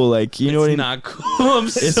cool. Like you know what I It's mean? not cool. I'm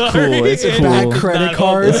It's sorry. cool. It's cool. Bat credit Not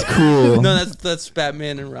card. It's cool. No, that's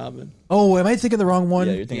Batman and Robin. Oh, am I thinking the wrong one?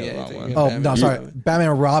 Yeah, you're thinking Yeah, of the you're wrong thinking one. Oh, Batman no, and sorry. Robin. Batman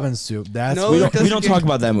and Robin suit. That's No, We it don't doesn't get- talk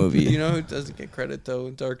about that movie. You know who doesn't get credit though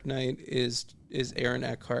in Dark Knight is Aaron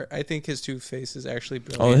Eckhart. I think his Two-Face is actually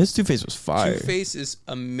Oh, brilliant. his Two-Face was fire. Two-Face is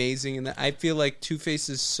amazing in that. I feel like Two-Face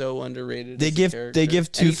is so underrated. They as a give character.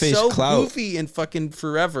 Two-Face And he's so clout. goofy and fucking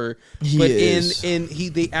forever. He but is.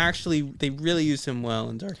 they really used him well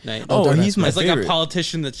in Dark Knight. Oh, Dark Knight. he's my as like favorite. a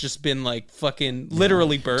politician that's just been like fucking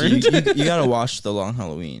literally you, burned. you gotta watch The Long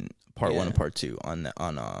Halloween Part 1 Yeah. and Part 2 on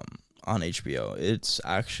HBO. It's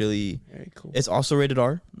actually Very cool. it's also rated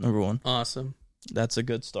R. Number 1. Awesome. That's a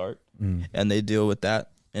good start, and they deal with that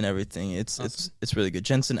and everything. It's Awesome. it's really good.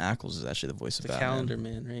 Jensen Ackles is actually the voice of The Batman. Calendar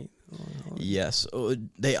Man, right? Yes. Oh,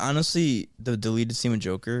 they honestly, the deleted scene with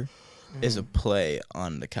Joker is a play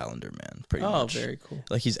on the Calendar Man, pretty Oh, much. very cool.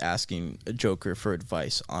 Like he's asking Joker for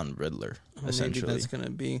advice on Riddler, Oh, essentially. Maybe that's gonna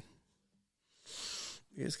be.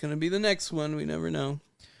 It's gonna be the next one. We never know.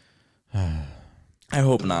 I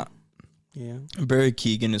hope not. Yeah, Barry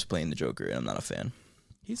Keoghan is playing the Joker, and I'm not a fan.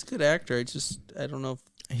 he's a good actor. I don't know.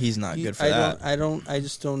 If He's not he- good for I that. I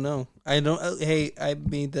just don't know. I don't. Hey, I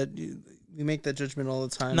made that. We make that judgment all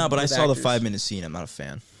the time. No, but I with saw the actors. 5-minute scene. I'm not a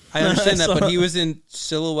fan. I understand I that, saw- but he was in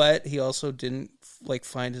Silhouette. He also didn't like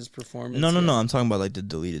find his performance. No. yet. I'm talking about like the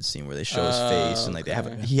deleted scene where they show his face and like they have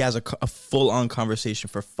okay. he has a full-on conversation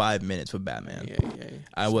for 5 minutes with Batman. Yeah.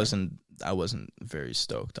 I wasn't very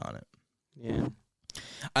stoked on it. Yeah.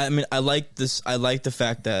 I mean, I like this. I like the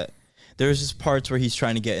fact that there's just parts where he's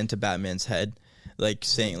trying to get into Batman's head, like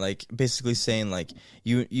saying, like basically saying, like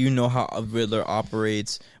you know how a Riddler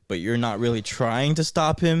operates, but you're not really trying to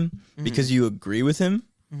stop him because you agree with him.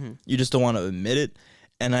 You just don't want to admit it.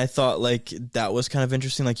 And I thought like that was kind of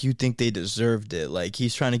interesting. Like you think they deserved it. Like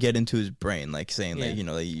he's trying to get into his brain, like saying like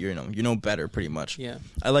Yeah. you know better, pretty much. Yeah.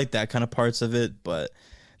 I like that kind of parts of it, but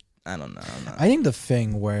I don't know. I think the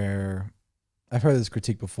thing where I've heard this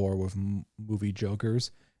critique before with movie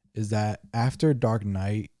Jokers is that after Dark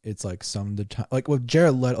Knight, it's like some of the time, like with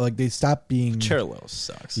Jared Leto, like they stop being Jared Leto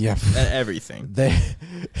sucks. Yeah. At everything.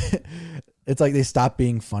 It's like they stop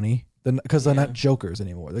being funny because they're not Jokers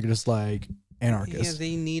anymore. They're just like anarchists. Yeah,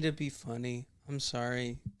 they need to be funny. I'm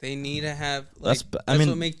sorry. They need to have like I mean-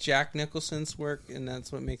 what makes Jack Nicholson's work, and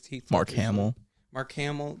that's what makes Heath Mark Ledger's Hamill. work. Mark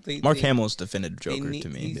Hamill. Mark Hamill's definitive they Joker need- to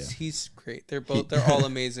me. He's great. They're all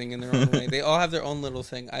amazing in their own way. They all have their own little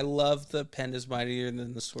thing. I love the pen is mightier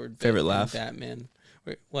than the sword. bit Favorite in laugh? Batman.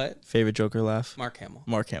 Wait, what? Favorite Joker laugh? Mark Hamill.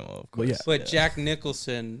 Mark Hamill, of Well, course. yeah. But Jack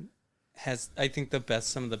Nicholson has, I think,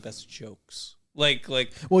 some of the best jokes. Like,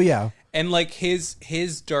 Well, yeah. and like his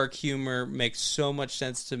dark humor makes so much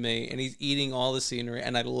sense to me, and he's eating all the scenery,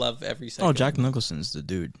 and I love every second. Oh, Jack Nicholson's the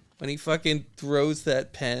dude. When he fucking throws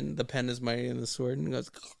that pen, the pen is mightier than the sword, and goes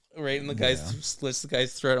right in the guy's slits the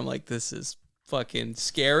guy's throat. I'm like, this is fucking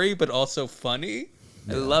scary, but also funny.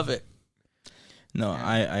 I love it. No,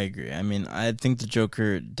 I agree. I mean, I think the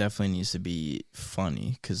Joker definitely needs to be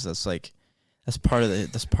funny because That's part of But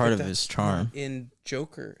his that's charm. not in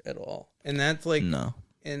Joker at all, and that's like No.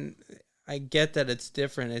 And I get that it's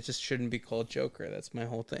different. It just shouldn't be called Joker. That's my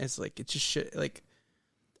whole thing. It's like it just should like.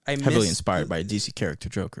 I Heavily inspired by a DC character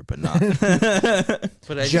Joker, but not.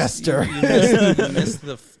 but I Jester. You miss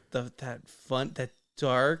that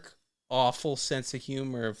dark, awful sense of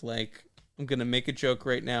humor of like I'm gonna make a joke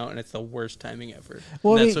right now, and it's the worst timing ever.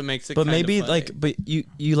 Well, And that's what makes it. But kind maybe of funny. but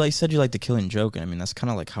you like said you like the Killing Joke, and I mean that's kind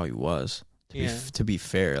of like how he was. To be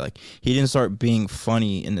fair, like he didn't start being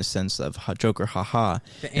funny in the sense of Joker, haha.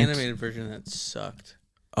 The animated version that sucked.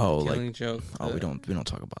 Oh, Killing like Joke. we don't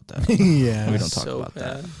talk about that. Yeah. We don't talk so about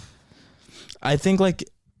bad. that. I think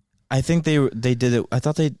they did it. I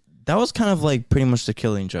thought that was kind of like pretty much the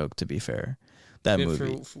Killing Joke. To be fair, that Good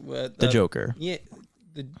movie, for what, the Joker, Yeah,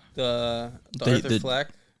 the Arthur Fleck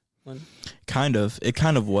one. it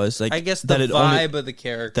kind of was like I guess the that. vibe of the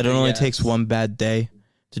character that it only yes. takes one bad day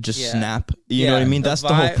to just Yeah. snap. You Yeah, know what I mean? the That's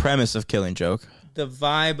the whole vibe- premise of Killing Joke. The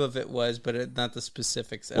vibe of it was, but not the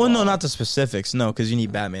specifics. At Well, no, all. not the specifics. No, because you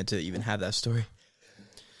need Batman to even have that story.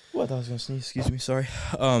 What? I thought I was gonna sneeze. Excuse me. Sorry.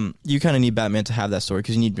 You kind of need Batman to have that story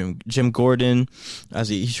because you need Jim Gordon, because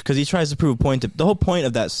he tries to prove a point. The whole point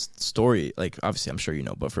of that story, like obviously, I'm sure you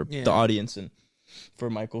know, but for the audience and for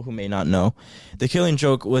Michael who may not know, the Killing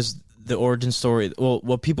Joke was the origin story. Well,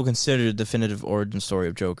 what people consider the definitive origin story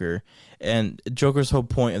of Joker, and Joker's whole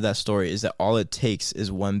point of that story is that all it takes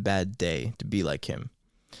is one bad day to be like him.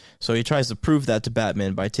 So he tries to prove that to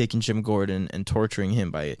Batman by taking Jim Gordon and torturing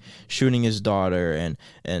him by shooting his daughter and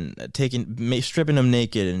stripping him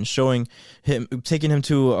naked and taking him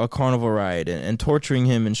to a carnival ride and torturing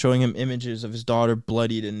him and showing him images of his daughter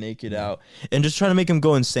bloodied and naked out and just trying to make him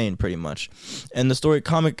go insane pretty much. And the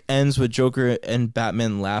comic ends with Joker and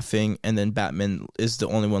Batman laughing, and then Batman is the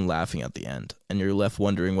only one laughing at the end, and you're left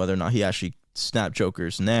wondering whether or not he actually snapped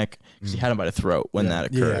Joker's neck because he had him by the throat when that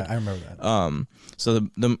occurred. Yeah, I remember that. So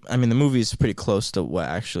the movie is pretty close to what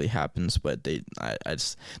actually happens, but I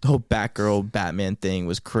just the whole Batgirl Batman thing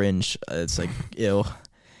was cringe. It's like ill,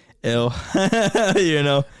 you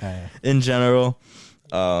know, in general.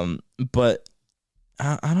 But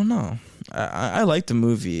I don't know. I like the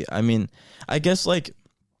movie. I mean, I guess like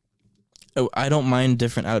I don't mind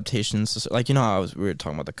different adaptations. Like, you know, we were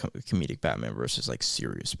talking about the comedic Batman versus like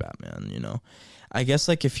serious Batman. You know, I guess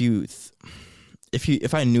like if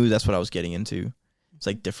I knew that's what I was getting into, it's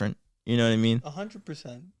like different. You know what I mean?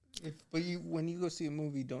 100%. But when you go see a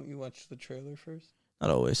movie, don't you watch the trailer first? Not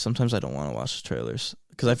always. Sometimes I don't want to watch the trailers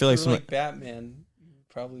because I feel like Batman. You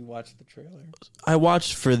probably watch the trailer. I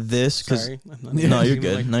watched for this because Sorry, no, you're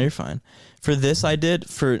good. No, you're fine. For this, I did.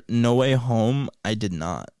 For No Way Home, I did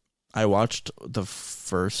not. I watched the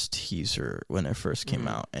first teaser when it first came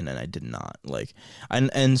out, and then I did not like. And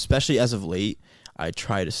especially as of late, I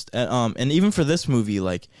try to and even for this movie,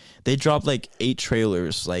 like they dropped like 8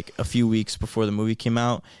 trailers like a few weeks before the movie came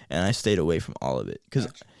out, and I stayed away from all of it because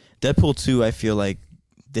Deadpool 2, I feel like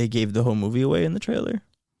they gave the whole movie away in the trailer.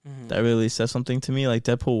 That really says something to me. Like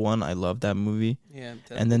Deadpool 1, I love that movie. Yeah,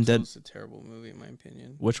 and then Deadpool's a terrible movie in my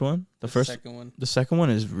opinion. Which one? The second one. The second one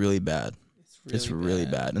is really bad. It's really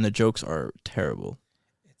bad, and the jokes are terrible.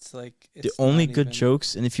 It's like the only good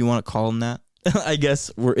jokes, and if you want to call them that, I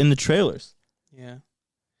guess, were in the trailers. Yeah.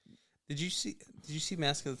 Did you see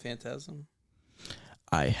Mask of the Phantasm?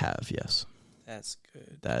 I have, yes. That's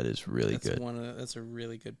good. That is really good. That's a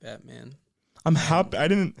really good Batman. I'm happy. I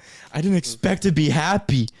didn't expect to be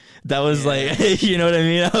happy. That was like, you know what I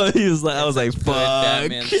mean? I was like, fuck.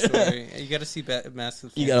 Batman story. You got to see Mask of the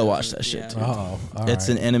Phantasm. You got to watch that shit, dude. Oh, it's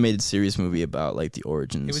an animated series movie about like the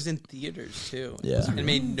origins. It was in theaters too. Yeah. It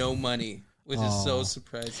made no money, which is so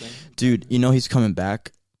surprising. Dude, you know he's coming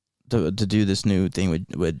back to do this new thing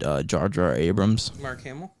with Jar Jar Abrams. Mark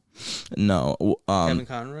Hamill? No. Kevin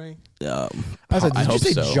Conroy? I said, did you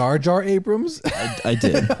say so. Jar Jar Abrams? I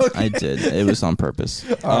did. Okay. I did. It was on purpose.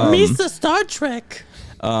 Mr. Star Trek.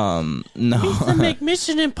 No. Mr. Make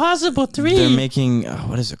Mission Impossible 3. They're making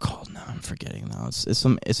what is it called now? I'm forgetting now.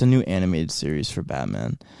 It's a new animated series for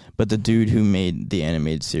Batman. But the dude who made the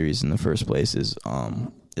animated series in the first place is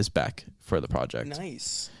back for the project.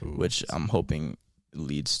 Nice. Which I'm hoping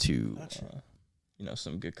leads to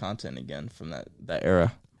some good content again from that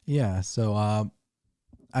era. Yeah, so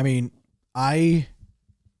I mean, I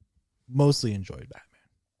mostly enjoyed Batman.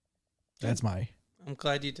 That's I'm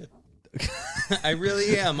glad you did. I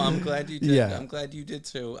really am. I'm glad you did. Yeah. I'm glad you did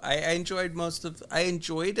too. I enjoyed I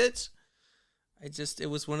enjoyed it. It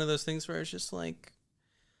was one of those things where I was just like,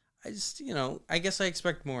 I guess I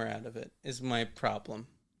expect more out of it is my problem.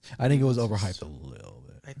 I think it was overhyped a little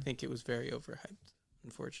bit. I think it was very overhyped.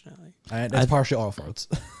 unfortunately. And it's partially all faults.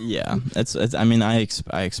 Yeah, it's. I mean, I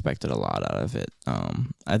expected a lot out of it.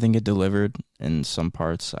 I think it delivered in some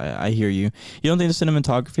parts. I hear you. You don't think the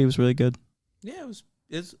cinematography was really good? Yeah, it was.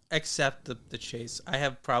 Except the chase. I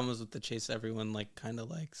have problems with the chase. Everyone kind of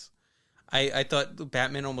likes. I thought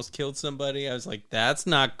Batman almost killed somebody. I was like, that's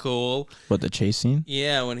not cool. What, the chase scene?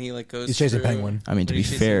 Yeah, when he goes. He's chasing Penguin. I mean, to be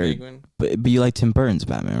fair, but you like Tim Burton's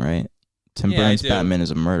Batman, right? Tim Burton's Batman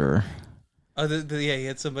is a murderer. Oh, yeah, he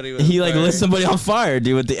had somebody. He lit somebody on fire,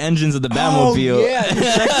 dude, with the engines of the Batmobile. Oh, yeah, the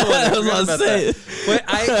second one. I was about that. But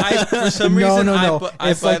I for some reason, no.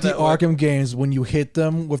 I it's like the Arkham games. When you hit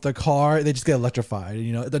them with the car, they just get electrified.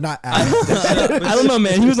 They're not. I don't know,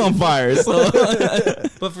 man. He was on fire. So.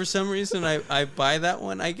 But for some reason, I buy that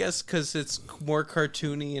one. I guess because it's more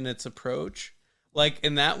cartoony in its approach.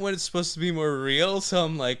 In that one, it's supposed to be more real. So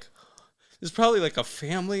I'm like. There's probably a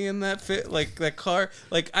family in that that car.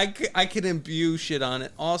 I could imbue shit on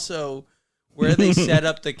it. Also, where they set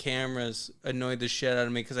up the cameras annoyed the shit out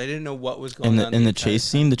of me because I didn't know what was going on. In the chase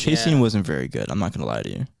scene, scene wasn't very good. I'm not gonna lie to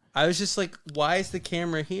you. I was just like, why is the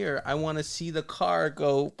camera here? I want to see the car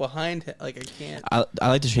go behind it. I can't. I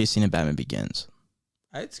like the chase scene in Batman Begins.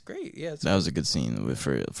 It's great. Yeah, that was a good scene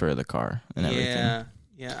for the car and everything.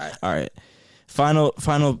 Yeah. All right. Final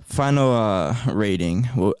rating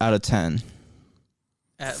out of 10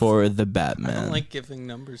 for the Batman. I don't like giving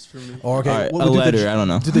numbers for me. Okay, all right, a letter. I don't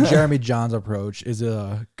know. Do the Jeremy Johns approach? Is it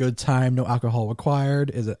a good time, no alcohol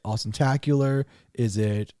required? Is it awesome-tacular? Is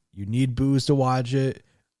it you need booze to watch it,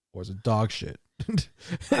 or is it dog shit?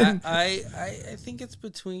 I think it's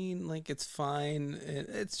between it's fine.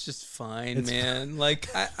 It's just fine, man.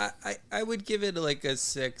 I would give it a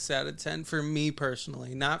 6 out of 10 for me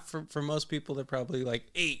personally. Not for most people, they're probably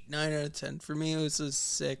 8, 9 out of 10. For me, it was a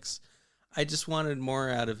 6. I just wanted more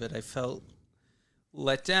out of it. I felt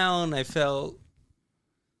let down. I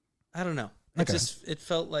don't know. It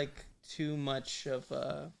felt like too much of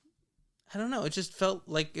a. I don't know. It just felt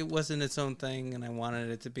like it wasn't its own thing, and I wanted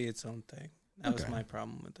it to be its own thing. That was my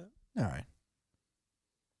problem with it. All right.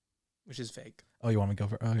 Which is fake. Oh, you want me to go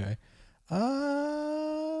for? Okay.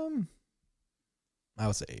 I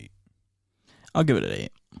would say 8. I'll give it an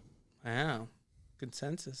 8. Wow.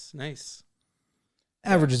 Consensus. Nice.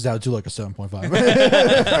 Averages out to a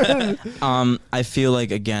 7.5. I feel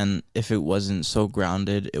again, if it wasn't so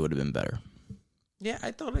grounded, it would have been better. Yeah,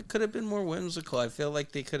 I thought it could have been more whimsical. I feel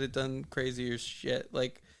like they could have done crazier shit.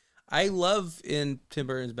 I love in Tim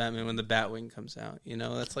Burton's Batman when the Batwing comes out.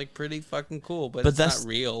 That's pretty fucking cool, but it's not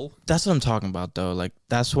real. That's what I'm talking about, though.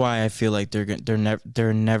 That's why I feel like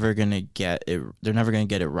they're never gonna get it. They're never gonna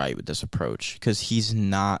get it right with this approach because he's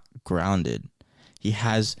not grounded. He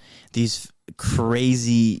has these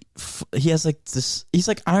crazy. He has this. He's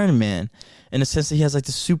like Iron Man in a sense that he has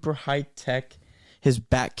the super high tech. His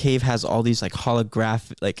Batcave has all these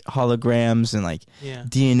holograms and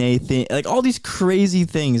DNA thing, all these crazy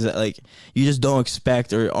things that you just don't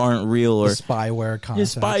expect or aren't real or spyware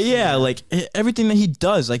concepts. Everything that he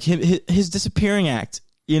does, his disappearing act.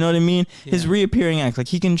 You know what I mean? Yeah. His reappearing act,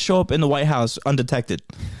 he can show up in the White House undetected.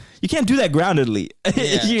 You can't do that groundedly.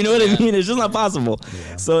 Yeah, you know what I mean? It's just not possible.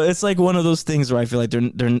 Yeah. So it's one of those things where I feel like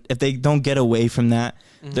they're if they don't get away from that,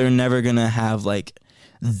 they're never gonna have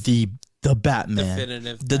the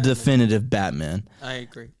Batman, definitive Batman. I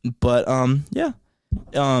agree. But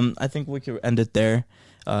I think we could end it there.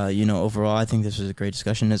 Overall, I think this was a great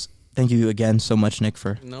discussion. Thank you again so much, Nick,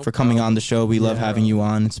 for coming on the show. We love having you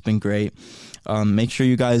on. It's been great. Make sure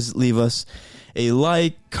you guys leave us a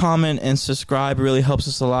like, comment, and subscribe. It really helps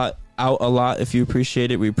us out a lot. If you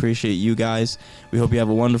appreciate it, we appreciate you guys. We hope you have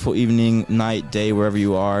a wonderful evening, night, day, wherever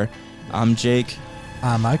you are. I'm Jake.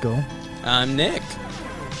 I'm Michael. I'm Nick.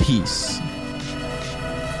 Peace.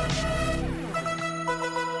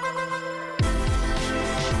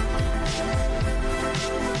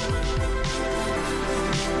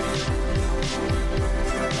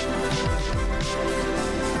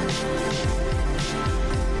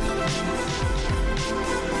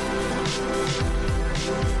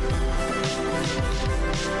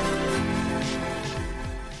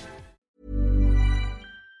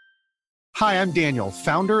 Hi, I'm Daniel,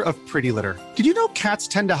 founder of Pretty Litter. Did you know cats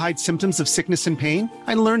tend to hide symptoms of sickness and pain?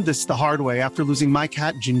 I learned this the hard way after losing my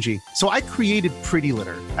cat, Gingy. So I created Pretty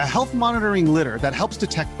Litter, a health monitoring litter that helps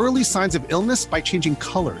detect early signs of illness by changing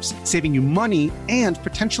colors, saving you money and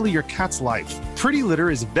potentially your cat's life. Pretty Litter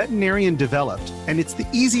is veterinarian developed, and it's the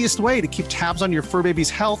easiest way to keep tabs on your fur baby's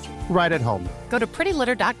health right at home. Go to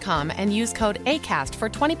prettylitter.com and use code ACAST for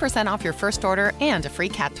 20% off your first order and a free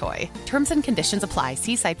cat toy. Terms and conditions apply.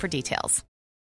 See site for details.